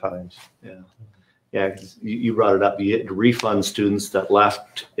uncertain times. Yeah. Yeah, 'cause you brought it up. You had to refund students that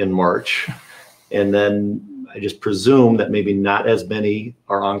left in March. And then I just presume that maybe not as many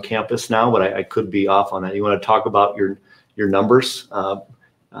are on campus now, but I could be off on that. You want to talk about your numbers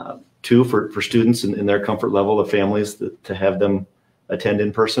too for students and their comfort level of families to have them attend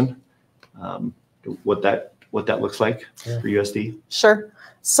in person? What that looks like for USD? Sure.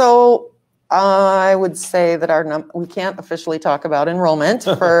 So I would say that we can't officially talk about enrollment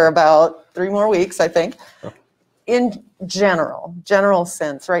for about 3 more weeks, I think. In general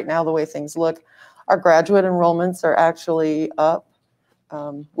sense, right now, the way things look, our graduate enrollments are actually up,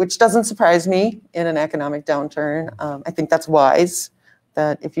 which doesn't surprise me in an economic downturn. I think that's wise,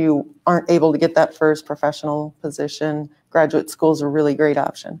 that if you aren't able to get that first professional position, graduate school is a really great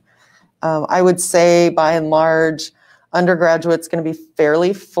option. I would say, by and large, undergraduate's going to be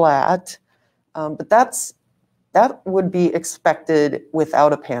fairly flat. But that would be expected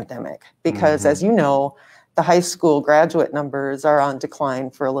without a pandemic, because as you know, the high school graduate numbers are on decline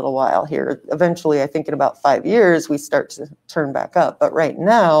for a little while here. Eventually, I think in about 5 years, we start to turn back up. But right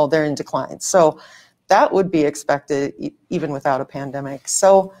now, they're in decline. So that would be expected even without a pandemic.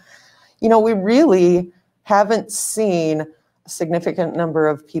 So, we really haven't seen a significant number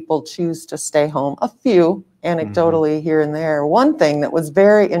of people choose to stay home. A few, anecdotally, here and there. One thing that was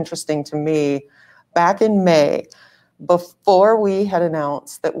very interesting to me back in May, before we had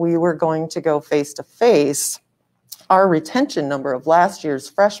announced that we were going to go face-to-face, our retention number of last year's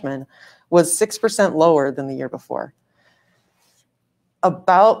freshmen was 6% lower than the year before.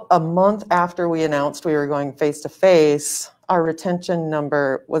 About a month after we announced we were going face-to-face, our retention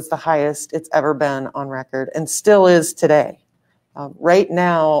number was the highest it's ever been on record, and still is today. Right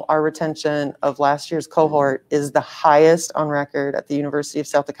now, our retention of last year's cohort is the highest on record at the University of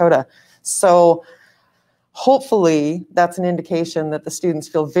South Dakota. So hopefully that's an indication that the students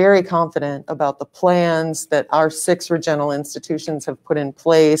feel very confident about the plans that our 6 regional institutions have put in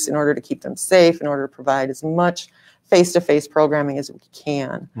place in order to keep them safe, in order to provide as much face-to-face programming as we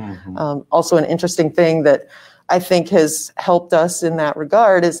can. Also, an interesting thing that I think has helped us in that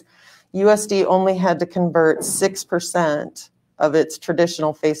regard is USD only had to convert 6% of its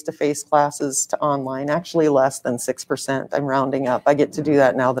traditional face-to-face classes to online, actually less than 6%. I'm rounding up. I get to do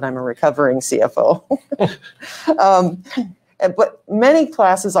that now that I'm a recovering CFO. But many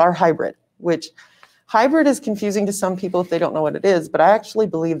classes are hybrid, which hybrid is confusing to some people if they don't know what it is, but I actually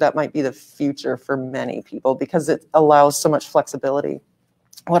believe that might be the future for many people because it allows so much flexibility.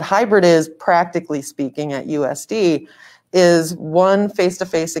 What hybrid is, practically speaking, at USD is 1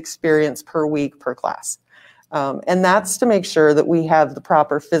 face-to-face experience per week per class. And that's to make sure that we have the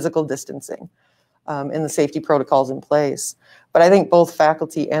proper physical distancing and the safety protocols in place. But I think both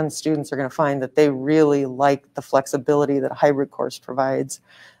faculty and students are going to find that they really like the flexibility that a hybrid course provides.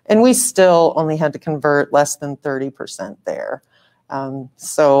 And we still only had to convert less than 30% there.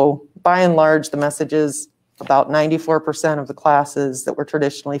 So by and large, the message is about 94% of the classes that were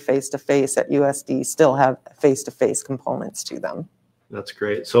traditionally face-to-face at USD still have face-to-face components to them. That's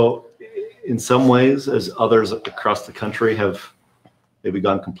great. So in some ways, as others across the country have maybe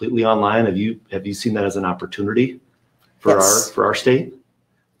gone completely online, have you seen that as an opportunity for our state?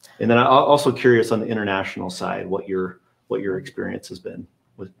 And then I'm also curious on the international side, what your experience has been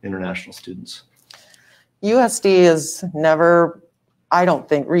with international students. USD has never, I don't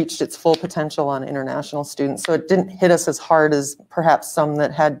think, reached its full potential on international students. So it didn't hit us as hard as perhaps some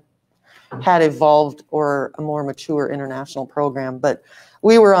that had evolved or a more mature international program. But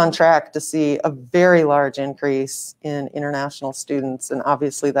we were on track to see a very large increase in international students. And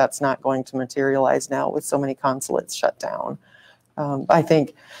obviously that's not going to materialize now with so many consulates shut down. I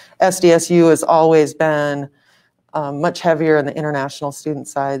think SDSU has always been much heavier on the international student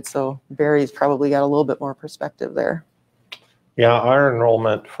side. So Barry's probably got a little bit more perspective there. Yeah, our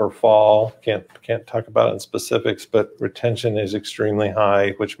enrollment for fall, can't talk about it in specifics, but retention is extremely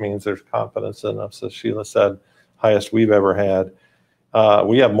high, which means there's confidence in us, as Sheila said, highest we've ever had.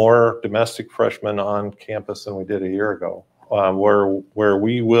 We have more domestic freshmen on campus than we did a year ago. Where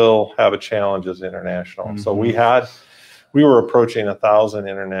we will have a challenge is international. So we were approaching 1,000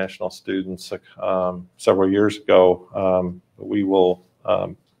 international students several years ago.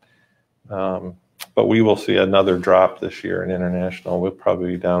 But we will see another drop this year in international. We'll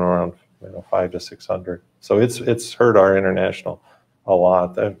probably be down around 500 to 600. So it's hurt our international a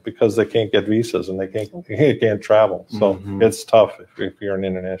lot because they can't get visas and they can't travel. So it's tough if you're an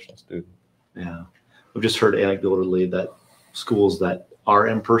international student. Yeah, we've just heard anecdotally that schools that are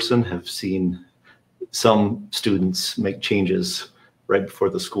in person have seen some students make changes right before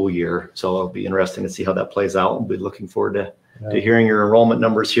the school year. So it'll be interesting to see how that plays out. We'll be looking forward to hearing your enrollment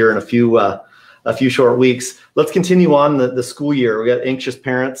numbers here in a a few short weeks. Let's continue on the school year. We got anxious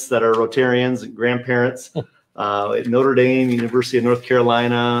parents that are Rotarians and grandparents. At Notre Dame, University of North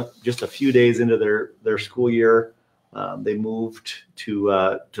Carolina, just a few days into their school year, they moved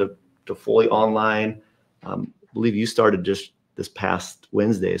to fully online. I believe you started just this past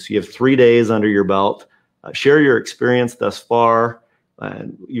Wednesday. So you have 3 days under your belt. Share your experience thus far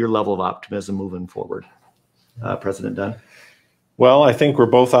and your level of optimism moving forward. President Dunn. Well, I think we're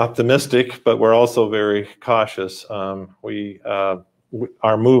both optimistic, but we're also very cautious. Our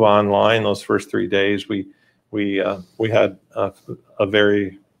move online, those first 3 days, we had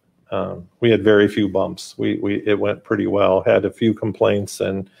very few bumps. It went pretty well. Had a few complaints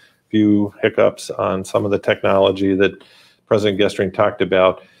and few hiccups on some of the technology that President Gestring talked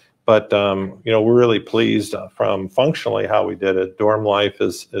about. But we're really pleased from functionally how we did it. Dorm life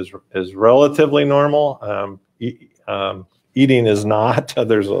is relatively normal. Eating is not.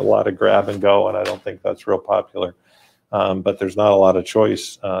 There's a lot of grab and go, and I don't think that's real popular. But there's not a lot of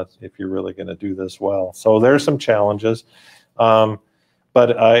choice if you're really going to do this well. So there's some challenges.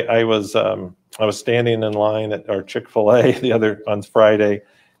 But I was standing in line at our Chick-fil-A on Friday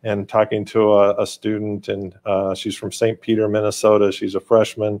and talking to a student, and she's from St. Peter, Minnesota. She's a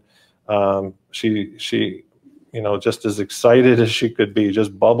freshman. She just as excited as she could be,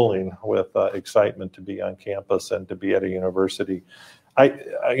 just bubbling with excitement to be on campus and to be at a university.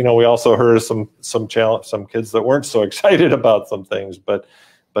 We also heard some kids that weren't so excited about some things, but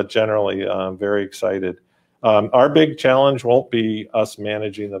generally very excited. Our big challenge won't be us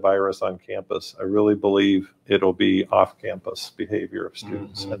managing the virus on campus. I really believe it'll be off-campus behavior of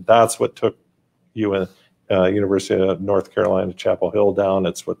students, and that's what took University of North Carolina, Chapel Hill down.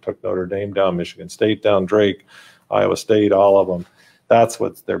 It's what took Notre Dame down, Michigan State down, Drake, Iowa State, all of them. That's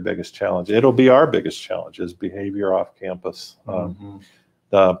what's their biggest challenge. It'll be our biggest challenge is behavior off campus.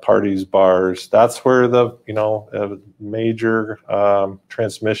 The parties, bars, that's where the major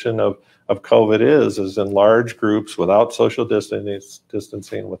transmission of COVID is in large groups without social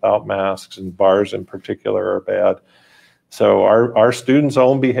distancing, without masks, and bars in particular are bad. So our students'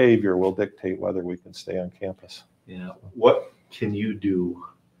 own behavior will dictate whether we can stay on campus. Yeah. What can you do?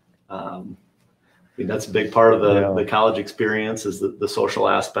 That's a big part of the college experience is the social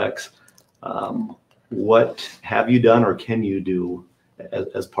aspects. What have you done or can you do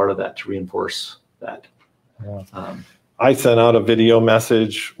as part of that to reinforce that? Yeah. I sent out a video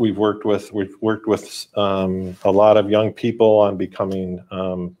message. We've worked with a lot of young people on becoming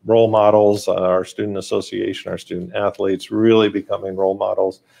role models. Our student association, our student athletes, really becoming role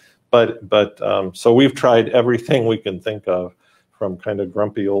models. But so we've tried everything we can think of, from kind of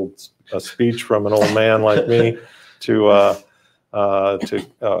grumpy old speech from an old man like me to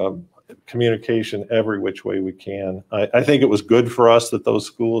communication every which way we can. I think it was good for us that those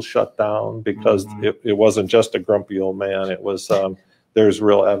schools shut down because it wasn't just a grumpy old man. It was there's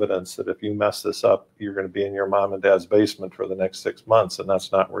real evidence that if you mess this up, you're going to be in your mom and dad's basement for the next 6 months, and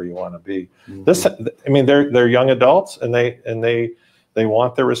that's not where you want to be. They're young adults, and they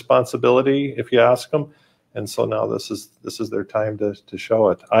want their responsibility if you ask them, and so now this is their time to show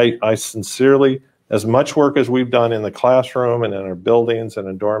it. I sincerely, as much work as we've done in the classroom and in our buildings and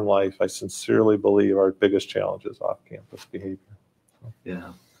in dorm life, I sincerely believe our biggest challenge is off-campus behavior.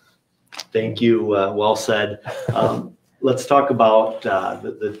 Yeah, thank you. Well said. Let's talk about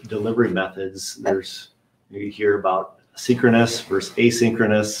the delivery methods. You hear about synchronous versus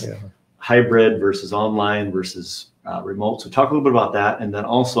asynchronous, hybrid versus online versus remote. So talk a little bit about that, and then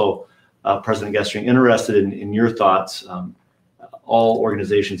also, President Gestring, interested in your thoughts. All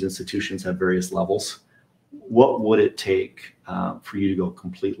organizations, institutions have various levels. What would it take for you to go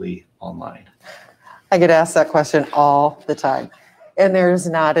completely online? I get asked that question all the time, and there's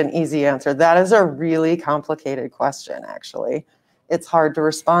not an easy answer. That is a really complicated question, actually. It's hard to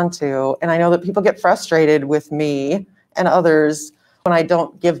respond to, and I know that people get frustrated with me and others when I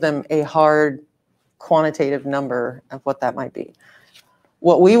don't give them a hard quantitative number of what that might be.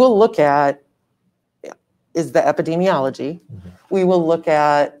 What we will look at is the epidemiology. We will look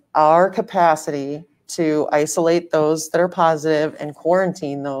at our capacity to isolate those that are positive and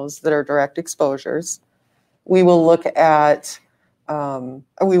quarantine those that are direct exposures. We will look at,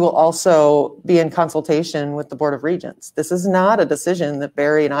 we will also be in consultation with the Board of Regents. This is not a decision that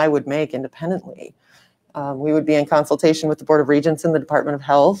Barry and I would make independently. We would be in consultation with the Board of Regents and the Department of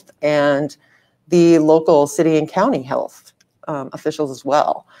Health and the local city and county health officials as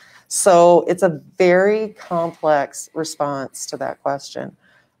well. So it's a very complex response to that question.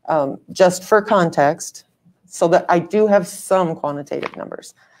 Just for context, so that I do have some quantitative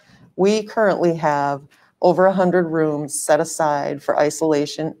numbers. We currently have over 100 rooms set aside for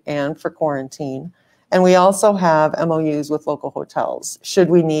isolation and for quarantine. And we also have MOUs with local hotels, should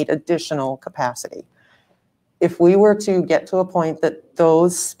we need additional capacity. If we were to get to a point that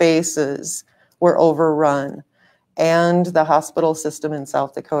those spaces were overrun and the hospital system in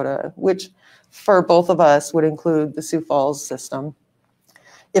South Dakota, which for both of us would include the Sioux Falls system,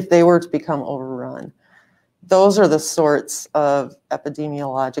 if they were to become overrun, those are the sorts of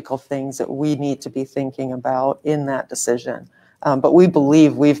epidemiological things that we need to be thinking about in that decision. But we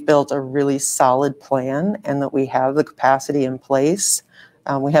believe we've built a really solid plan and that we have the capacity in place.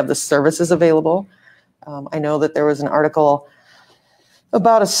 We have the services available. I know that there was an article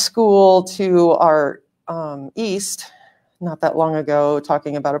about a school to our east not that long ago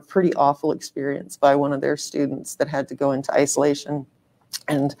talking about a pretty awful experience by one of their students that had to go into isolation.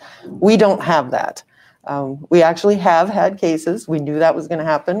 And we don't have that. We actually have had cases. We knew that was going to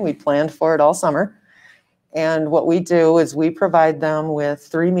happen. We planned for it all summer. And what we do is we provide them with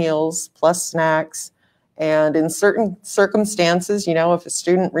 3 meals plus snacks. And in certain circumstances, you know, if a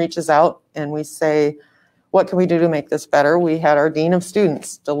student reaches out and we say, what can we do to make this better? We had our dean of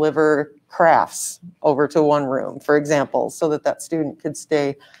students deliver crafts over to one room, for example, so that that student could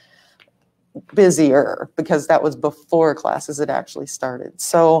stay busier, because that was before classes had actually started.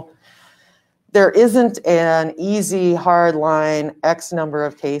 So there isn't an easy, hard line, X number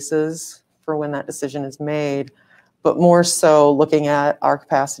of cases for when that decision is made, but more so looking at our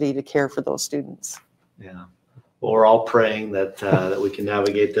capacity to care for those students. Yeah. Well, we're all praying that that we can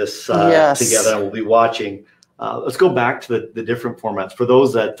navigate this Yes. together, and we'll be watching. Let's go back to the different formats. For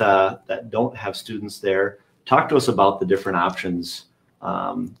those that that don't have students there, talk to us about the different options,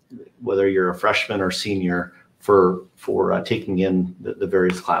 whether you're a freshman or senior, for taking in the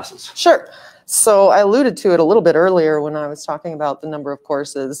various classes. Sure. So I alluded to it a little bit earlier when I was talking about the number of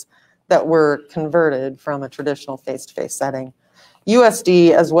courses that were converted from a traditional face-to-face setting.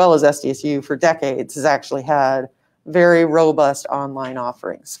 USD, as well as SDSU, for decades has actually had very robust online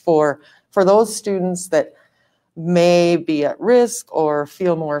offerings for those students that may be at risk or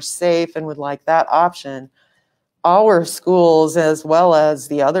feel more safe and would like that option. Our schools, as well as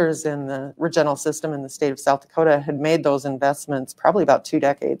the others in the regional system in the state of South Dakota, had made those investments probably about 2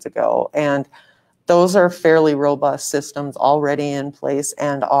 decades ago. And those are fairly robust systems already in place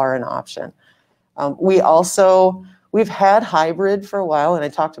and are an option. We've had hybrid for a while, and I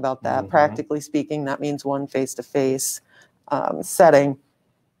talked about that. Practically speaking, that means one face-to-face setting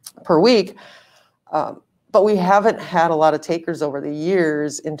per week. But we haven't had a lot of takers over the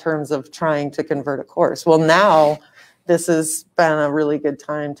years in terms of trying to convert a course. Well, now this has been a really good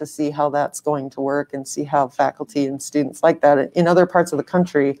time to see how that's going to work and see how faculty and students like that. In other parts of the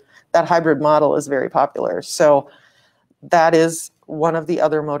country, that hybrid model is very popular. So that is one of the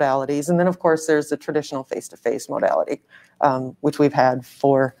other modalities. And then, of course, there's the traditional face-to-face modality, which we've had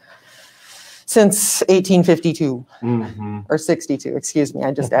since 1852 or 62, excuse me.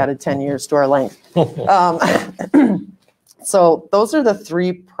 I just added 10 years to our length. So those are the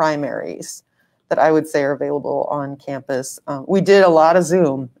 3 primaries that I would say are available on campus. We did a lot of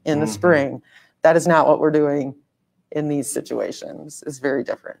Zoom in the spring. That is not what we're doing in these situations. It's very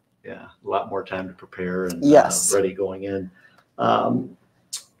different. Yeah, a lot more time to prepare and Yes. ready going in.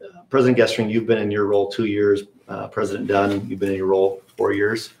 President Gestring, you've been in your role 2 years. President Dunn, you've been in your role 4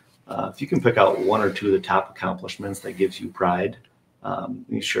 years. If you can pick out 1 or 2 of the top accomplishments that gives you pride,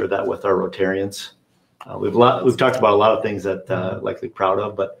 you share that with our Rotarians. We've talked about a lot of things that likely proud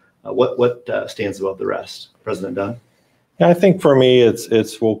of, but what stands above the rest? President Dunn? Yeah, I think for me, it's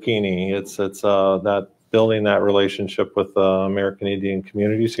Wokini. It's that building that relationship with American Indian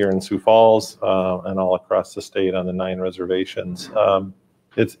communities here in Sioux Falls and all across the state on the 9 reservations.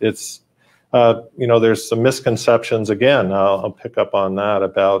 You know, there's some misconceptions. Again, I'll pick up on that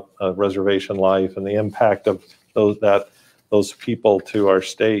about reservation life and the impact of those people to our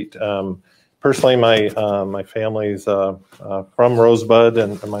state. Personally, my family's from Rosebud,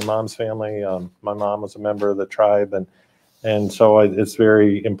 and my mom's family. My mom was a member of the tribe, and so it's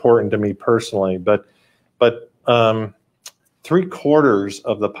very important to me personally. But 3/4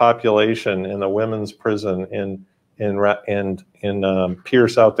 of the population in the women's prison in Pierre,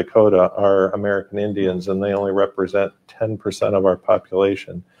 South Dakota, are American Indians, and they only represent 10% of our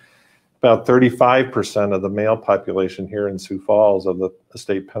population. About 35% of the male population here in Sioux Falls of the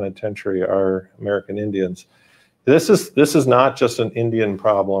state penitentiary are American Indians. This is not just an Indian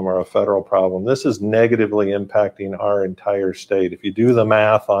problem or a federal problem. This is negatively impacting our entire state. If you do the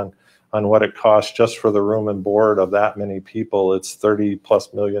math on what it costs just for the room and board of that many people, it's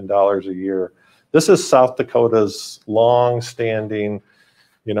 $30+ million a year. This is South Dakota's long-standing,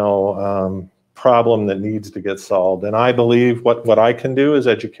 problem that needs to get solved. And I believe what I can do is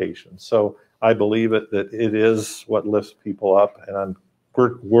education. So I believe that it is what lifts people up, and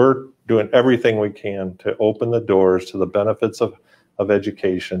we're doing everything we can to open the doors to the benefits of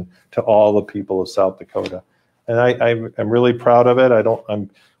education to all the people of South Dakota. And I'm really proud of it. I'm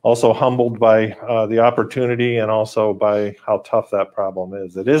also humbled by the opportunity, and also by how tough that problem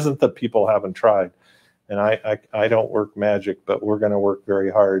is. It isn't that people haven't tried, and I don't work magic, but we're going to work very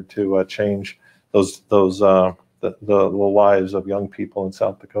hard to change the lives of young people in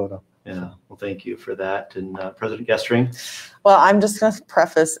South Dakota. Yeah, well, thank you for that. And President Gestring? Well, I'm just going to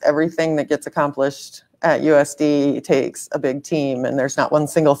preface everything that gets accomplished at USD takes a big team, and there's not one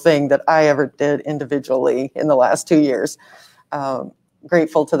single thing that I ever did individually in the last 2 years.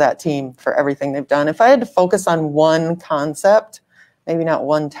 Grateful to that team for everything they've done. If I had to focus on one concept, maybe not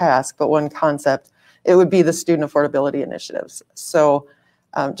one task, but one concept, it would be the student affordability initiatives. So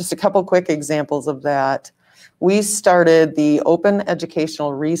just a couple quick examples of that. We started the Open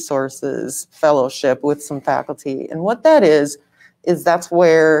Educational Resources Fellowship with some faculty. And what that is that's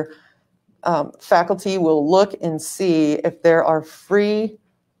where faculty will look and see if there are free,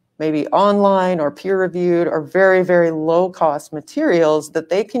 maybe online or peer-reviewed or very, very low-cost materials that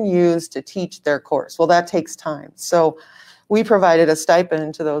they can use to teach their course. Well, that takes time. So we provided a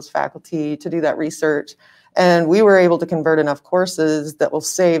stipend to those faculty to do that research. And we were able to convert enough courses that will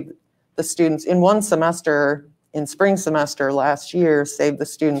save the students in one semester, in spring semester last year, saved the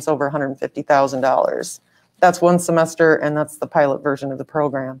students over $150,000. That's one semester, and that's the pilot version of the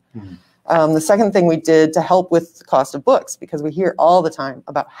program. Mm-hmm. The second thing we did to help with the cost of books, because we hear all the time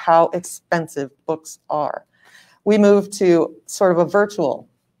about how expensive books are, we moved to sort of a virtual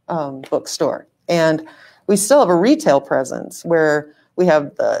bookstore. And we still have a retail presence where we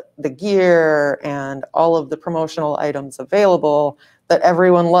have the gear and all of the promotional items available that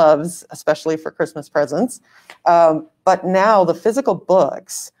everyone loves, especially for Christmas presents. But now the physical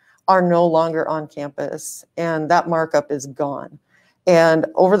books are no longer on campus, and that markup is gone. And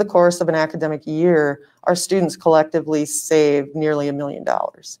over the course of an academic year, our students collectively saved nearly $1 million.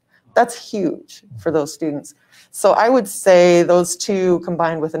 That's huge for those students. So I would say those two,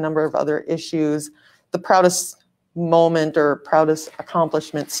 combined with a number of other issues, the proudest moment or proudest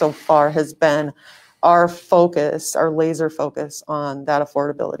accomplishment so far has been our focus, our laser focus on that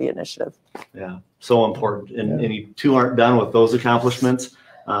affordability initiative. Yeah, so important. And you two aren't done with those accomplishments.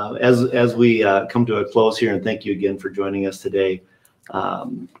 As we come to a close here, and thank you again for joining us today.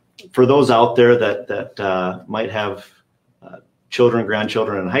 For those out there that might have children,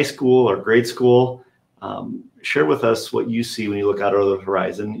 grandchildren in high school or grade school, share with us what you see when you look out over the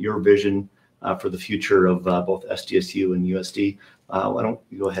horizon, your vision for the future of both SDSU and USD. Why don't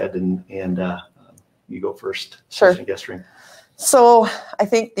you go ahead and you go first. Sure. Gestring. So I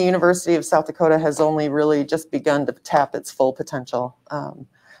think the University of South Dakota has only really just begun to tap its full potential.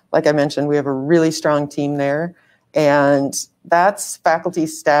 Like I mentioned, we have a really strong team there, and that's faculty,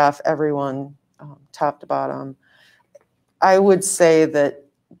 staff, everyone, top to bottom. I would say that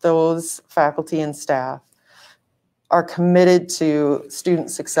those faculty and staff are committed to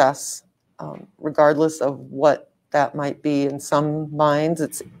student success, regardless of what that might be. In some minds,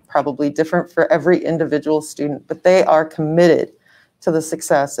 it's probably different for every individual student, but they are committed to the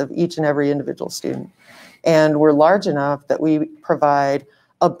success of each and every individual student. And we're large enough that we provide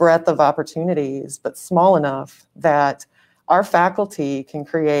a breadth of opportunities, but small enough that our faculty can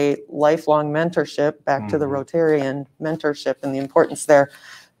create lifelong mentorship, back to the Rotarian mentorship and the importance there,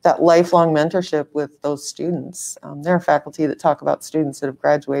 that lifelong mentorship with those students. There are faculty that talk about students that have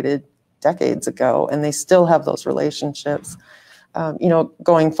graduated decades ago, and they still have those relationships.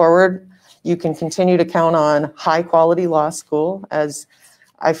 Going forward, you can continue to count on high quality law school. As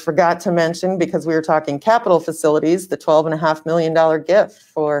I forgot to mention, because we were talking capital facilities, the $12.5 million gift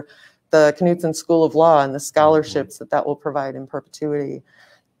for the Knutson School of Law and the scholarships that will provide in perpetuity.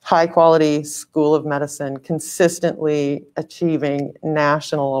 High quality School of Medicine, consistently achieving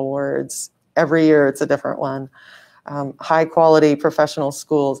national awards. Every year it's a different one. High quality professional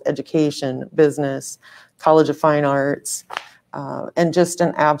schools, education, business, College of Fine Arts, and just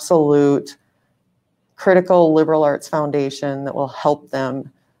an absolute critical liberal arts foundation that will help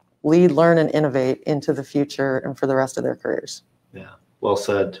them lead, learn, and innovate into the future and for the rest of their careers. Yeah, well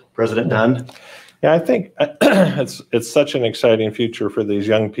said. President Dunn? Yeah, I think it's such an exciting future for these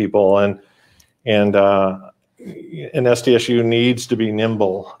young people, and SDSU needs to be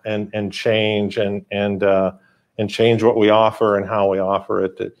nimble and change and change what we offer and how we offer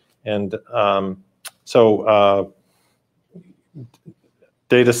it. And so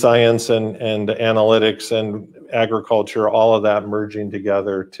data science and analytics and agriculture, all of that merging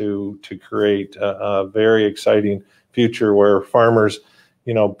together to create a very exciting future where farmers,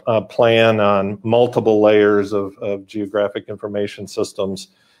 plan on multiple layers of geographic information systems.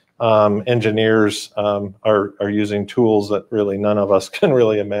 Engineers are using tools that really none of us can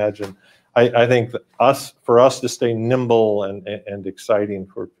really imagine. I think that for us to stay nimble and exciting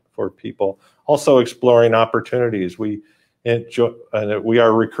for people, also exploring opportunities. We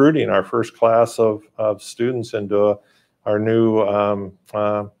are recruiting our first class of students into our new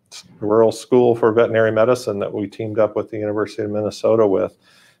rural school for veterinary medicine that we teamed up with the University of Minnesota with.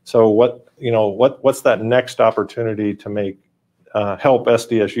 So what's that next opportunity to make help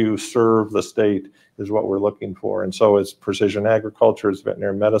SDSU serve the state is what we're looking for. And so it's precision agriculture, it's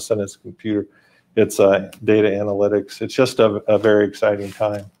veterinary medicine, it's computer, it's data analytics. It's just a very exciting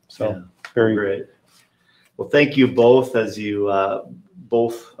time. So yeah, very great. Well, thank you both as you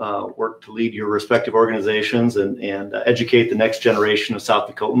both work to lead your respective organizations and educate the next generation of South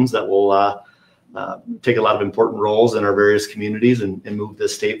Dakotans that will take a lot of important roles in our various communities and move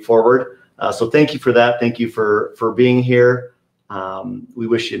this state forward. So thank you for that. Thank you for being here. We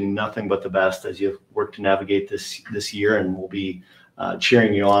wish you nothing but the best as you work to navigate this year, and we'll be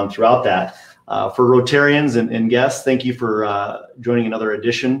cheering you on throughout that. For Rotarians and guests, thank you for joining another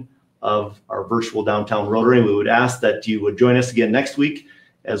edition of our virtual Downtown Rotary. We would ask that you would join us again next week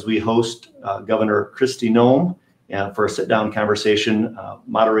as we host Governor Kristi Noem for a sit-down conversation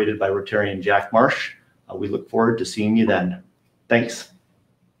moderated by Rotarian Jack Marsh. We look forward to seeing you then. Thanks.